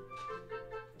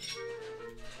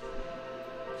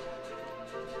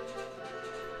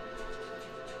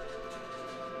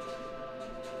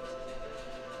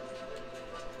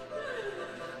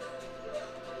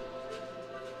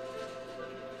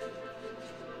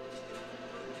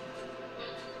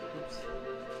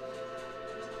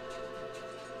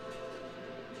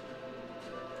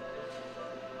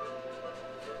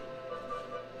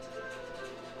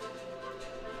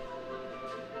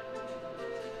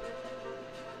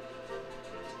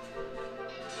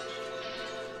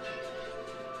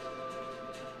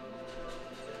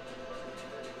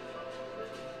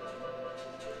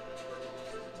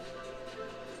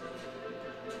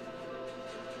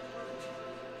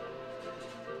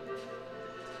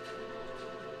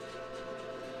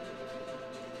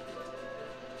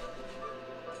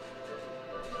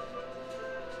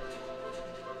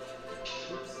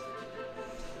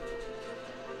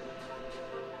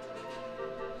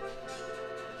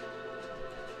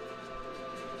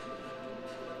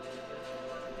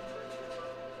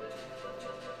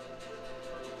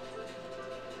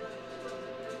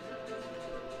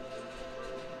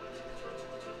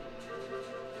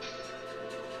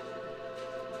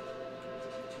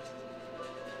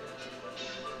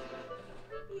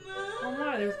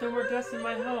 There's no more dust in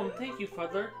my home. Thank you,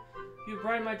 Fuddler. You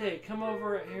brighten my day. Come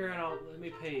over here and let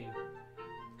me pay you.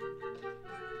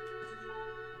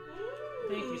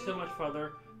 Thank you so much,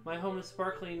 Fuddler. My home is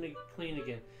sparkling clean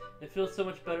again. It feels so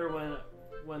much better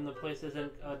when the place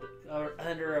isn't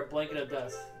under a blanket of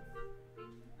dust.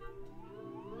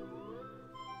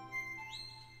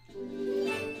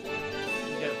 You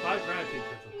got 5 gratitude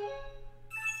crystals.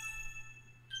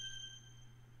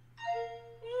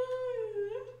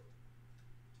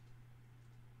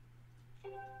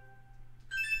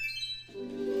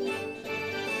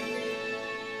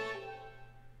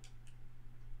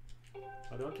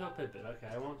 Oh, don't tell Pippin. Okay,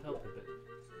 I won't tell Pippin.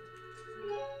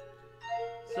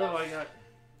 So I got...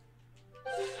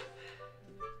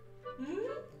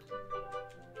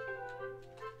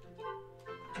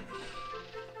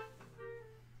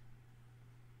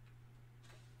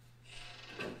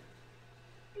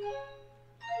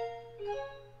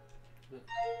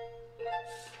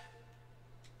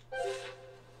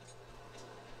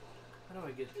 How do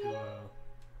I get to,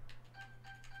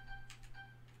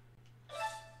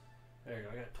 There you go,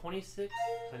 I got 26.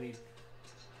 I need...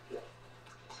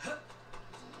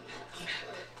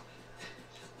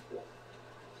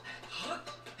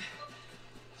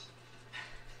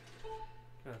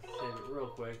 Gotta save it real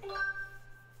quick.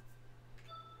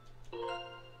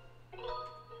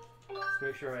 Just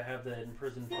make sure I have the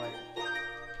imprisoned fight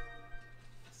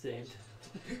saved.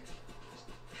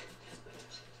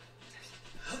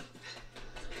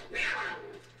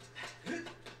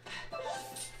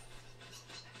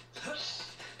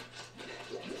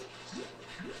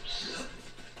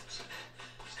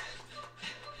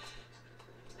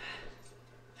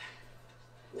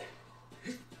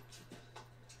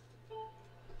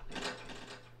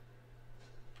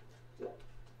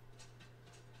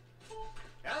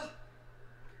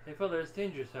 Hey, Father, it's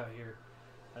dangerous out here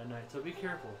at night, so be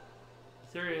careful.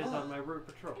 This area is on my route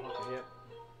patrol. Okay, yep.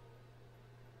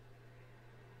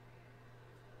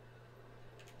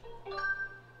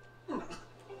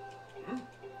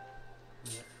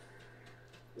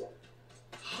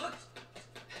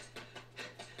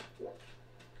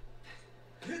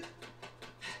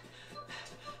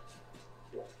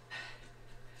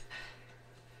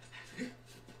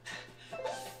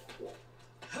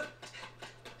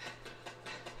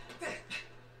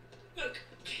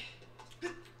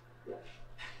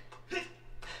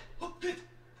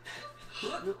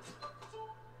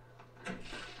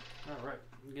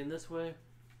 this way.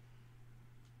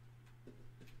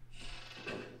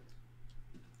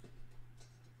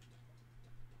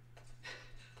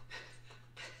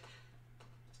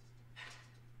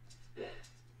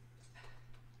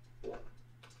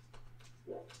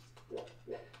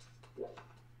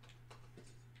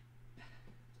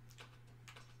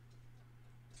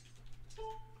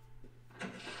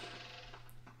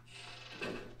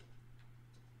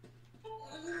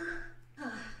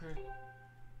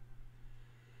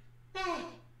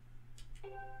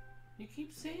 You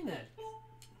keep saying that.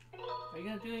 Are you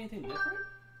gonna do anything different?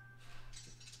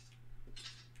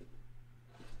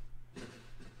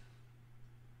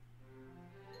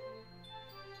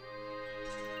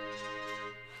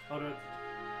 Hold on.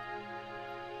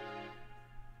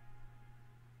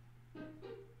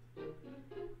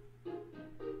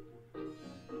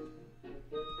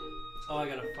 Oh, I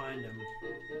gotta find him.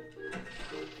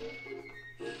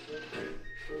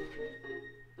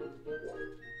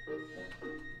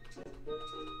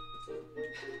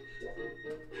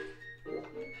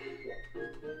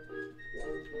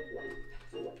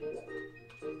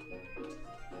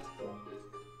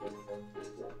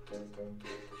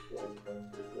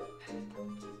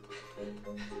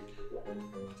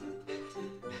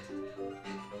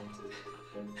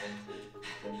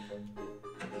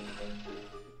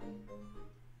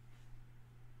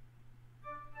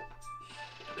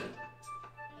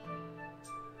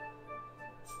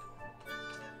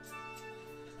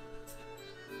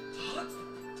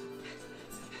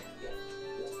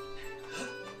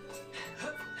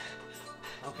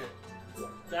 Okay,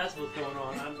 that's what's going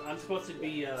on. I'm supposed to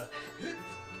be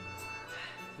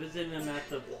visiting them at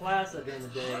the plaza during the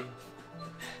day.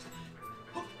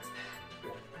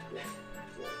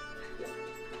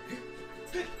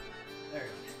 There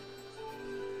you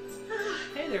go.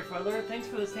 Hey there, Fuddler. Thanks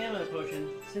for the stamina potion.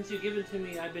 Since you give it to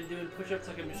me, I've been doing push-ups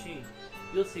like a machine.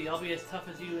 You'll see, I'll be as tough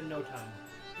as you in no time.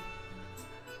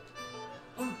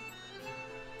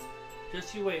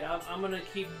 Just you wait. I'm gonna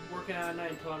keep working out at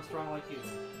night until I'm strong like you.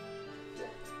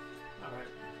 Alright.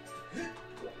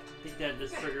 I think that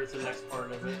just triggers the next part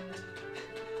of it.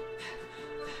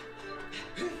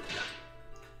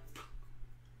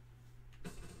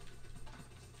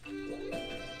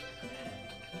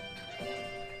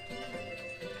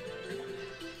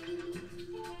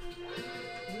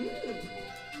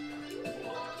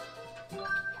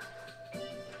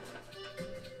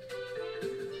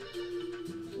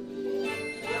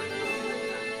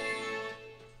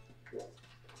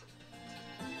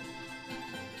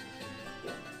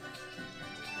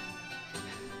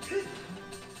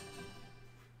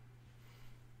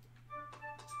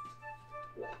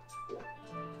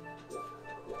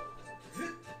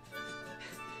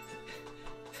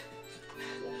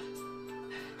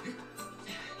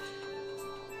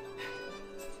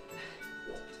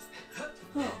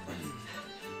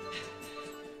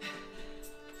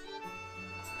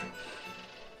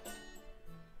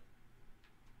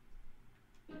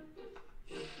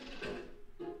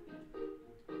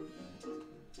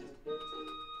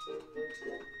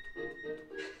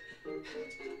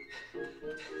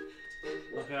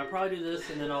 Okay, I'll probably do this,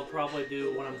 and then I'll probably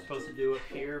do what I'm supposed to do up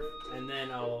here, and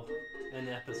then I'll end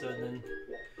the episode, and then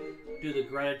do the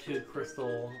gratitude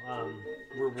crystal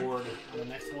reward on the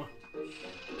next one.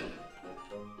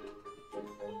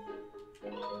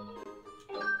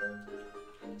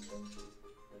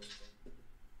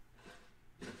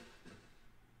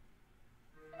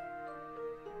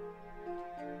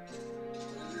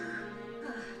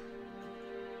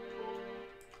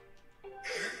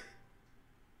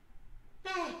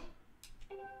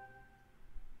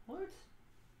 What?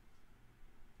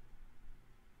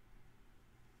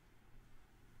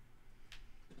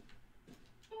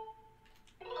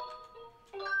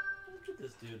 Look at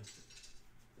this dude.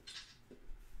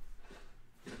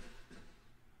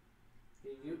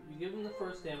 You give him the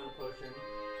first stamina potion.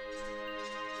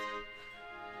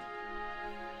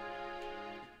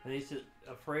 And he's just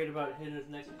afraid about hitting his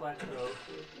next plateau.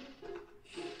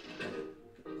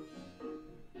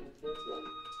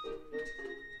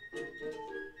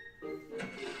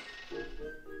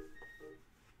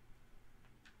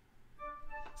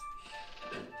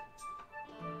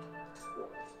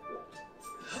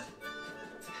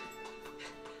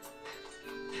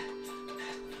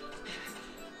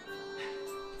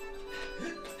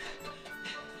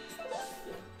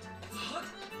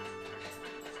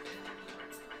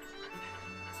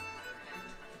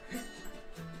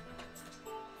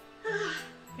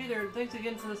 Hey there, thanks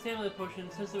again for the stamina potion.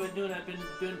 Since I've been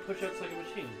doing push-ups like a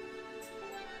machine.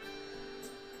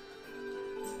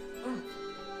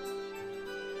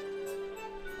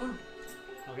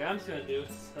 Okay, I'm just gonna do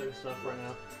other stuff right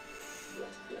now.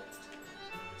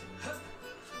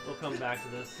 We'll come back to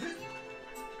this.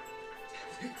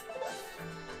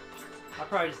 I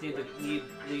probably just need to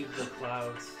leave the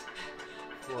clouds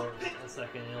for a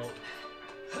second.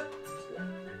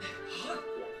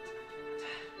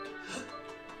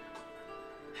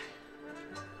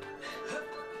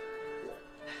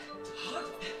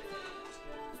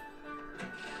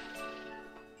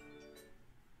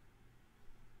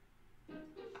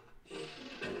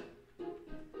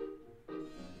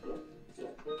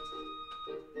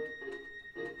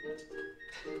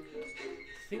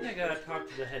 I think I gotta talk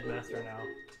to the headmaster now.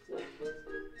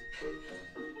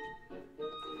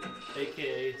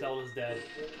 AKA Zelda's dad.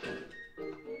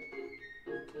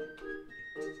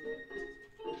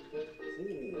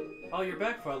 Oh, you're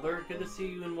back, Fuddler. Good to see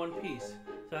you in one piece.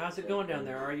 So how's it going down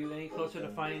there? Are you any closer to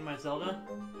finding my Zelda?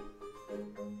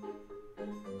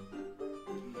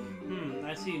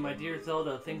 I see. My dear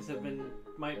Zelda, things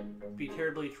might be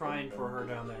terribly trying for her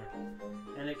down there.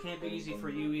 And it can't be easy for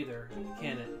you either,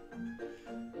 can it?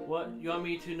 What? You want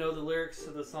me to know the lyrics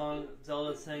of the song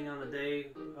Zelda sang on the day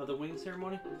of the wing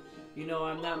ceremony? You know,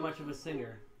 I'm not much of a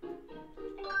singer.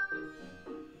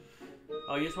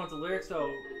 Oh, you just want the lyrics? Oh,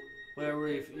 whatever.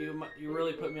 You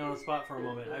really put me on the spot for a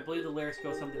moment. I believe the lyrics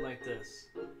go something like this.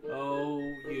 Oh,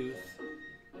 youth,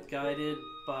 guided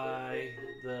by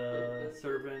the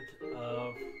servant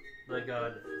of the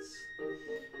goddess,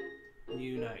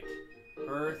 unite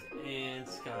earth and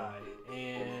sky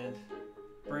and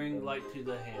bring light to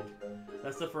the hand.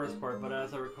 That's the first part, but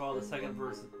as I recall, the second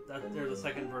verse, there's the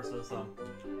second verse of the song.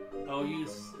 Oh, you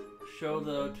show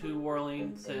the two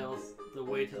whirling sails the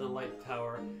way to the light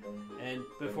tower, and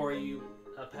before you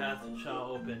a path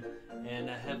shall open, and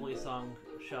a heavenly song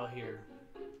shall hear.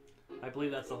 I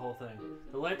believe that's the whole thing.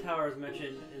 The light tower is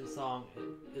mentioned in song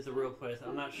is a real place.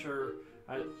 I'm not sure.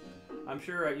 I'm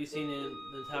sure you've seen it in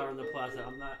the tower in the plaza.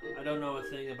 I don't know a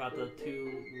thing about the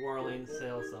two whirling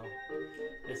sails though.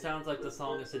 It sounds like the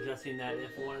song is suggesting that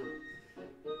if one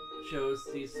shows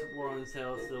these whirling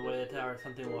sails to the way the tower,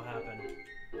 something will happen.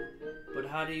 But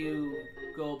how do you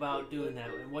go about doing that,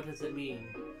 and what does it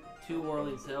mean? Two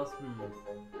whirling sails?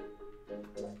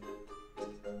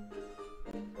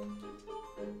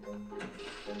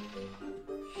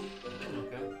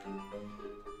 Okay.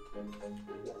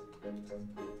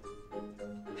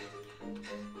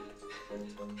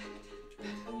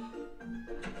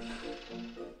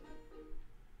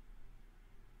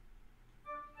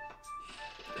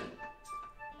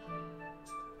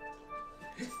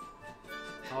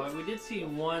 Oh, we did see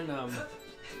one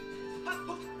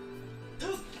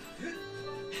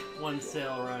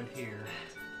sail around here.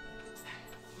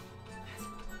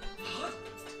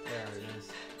 There it is.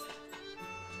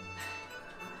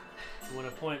 I'm going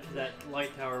to point to that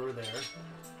light tower over there.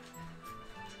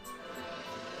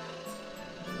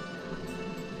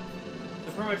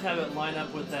 So pretty much have it line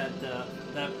up with that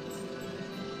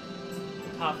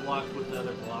top block with the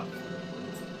other block.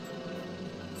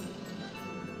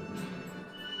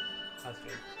 That's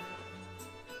good.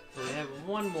 So we have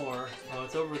one more. Oh,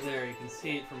 it's over there. You can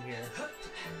see it from here.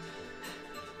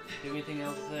 Do you have anything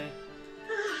else to say?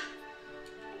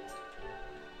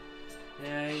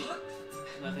 Yeah,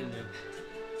 nothing new.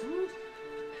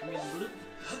 I mean, bloop.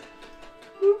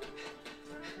 Boop.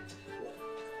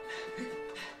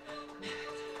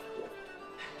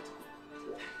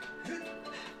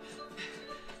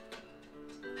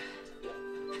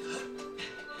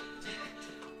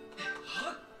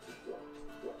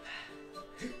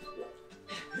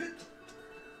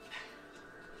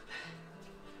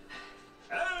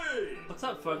 Hey! What's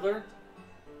up, Fuddler?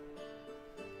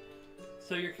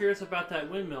 So you're curious about that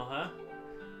windmill, huh?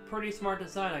 Pretty smart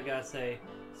design, I gotta say.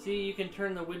 See, you can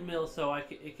turn the windmill so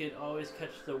it could always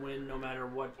catch the wind no matter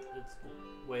what its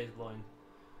way is blowing.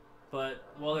 But,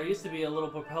 well, there used to be a little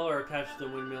propeller attached to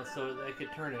the windmill so that it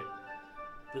could turn it.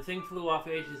 The thing flew off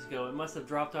ages ago. It must have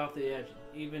dropped off the edge,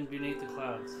 even beneath the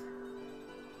clouds.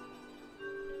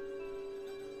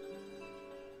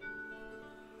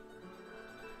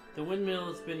 The windmill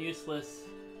has been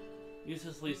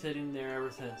uselessly sitting there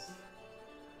ever since.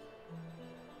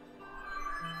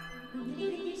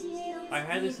 I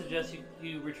highly suggest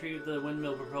you retrieve the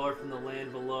windmill propeller from the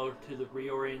land below to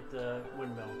reorient the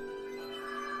windmill.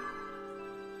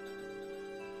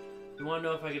 You want to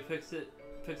know if I could fix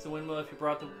the windmill if you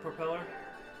brought the propeller?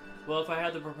 Well, if I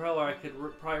had the propeller, I could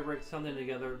probably rig something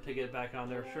together to get back on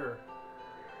there, sure.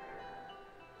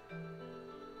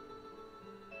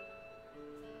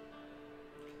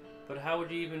 But how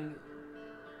would you even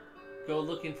go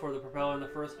looking for the propeller in the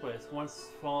first place? Once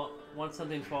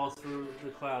something falls through the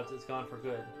clouds, it's gone for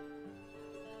good.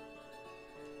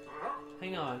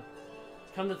 hang on.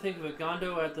 Come to think of it,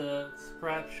 Gondo at the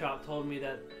scrap shop told me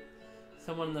that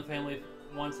someone in the family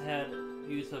once had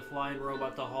used a flying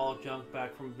robot to haul junk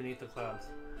back from beneath the clouds.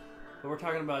 But we're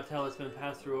talking about a tale that's been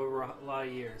passed through over a lot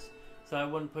of years, so I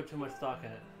wouldn't put too much stock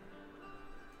in it.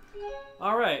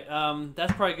 Alright,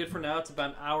 that's probably good for now. It's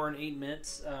about an hour and 8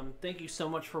 minutes. Thank you so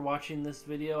much for watching this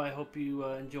video. I hope you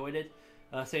enjoyed it.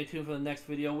 Stay tuned for the next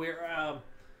video. We're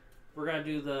gonna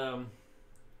do the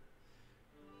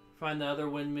find the other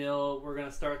windmill. We're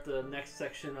gonna start the next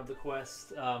section of the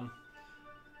quest.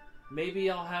 Maybe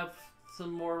I'll have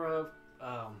some more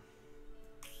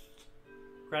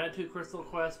gratitude crystal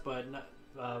quests, but not,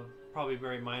 probably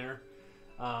very minor.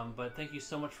 But thank you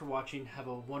so much for watching. Have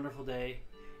a wonderful day.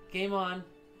 Game on,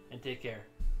 and take care.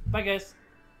 Bye, guys.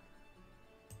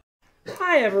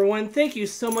 Hi, everyone. Thank you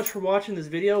so much for watching this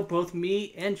video. Both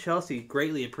me and Chelsea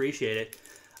greatly appreciate it.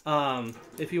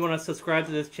 If you want to subscribe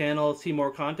to this channel, see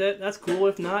more content, that's cool.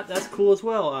 If not, that's cool as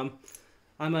well.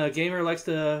 I'm a gamer who likes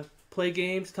to play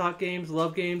games, talk games,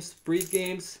 love games, breathe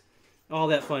games, all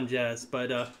that fun jazz.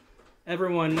 But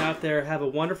everyone out there, have a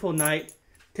wonderful night.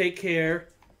 Take care.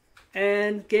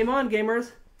 And game on,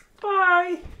 gamers.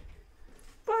 Bye!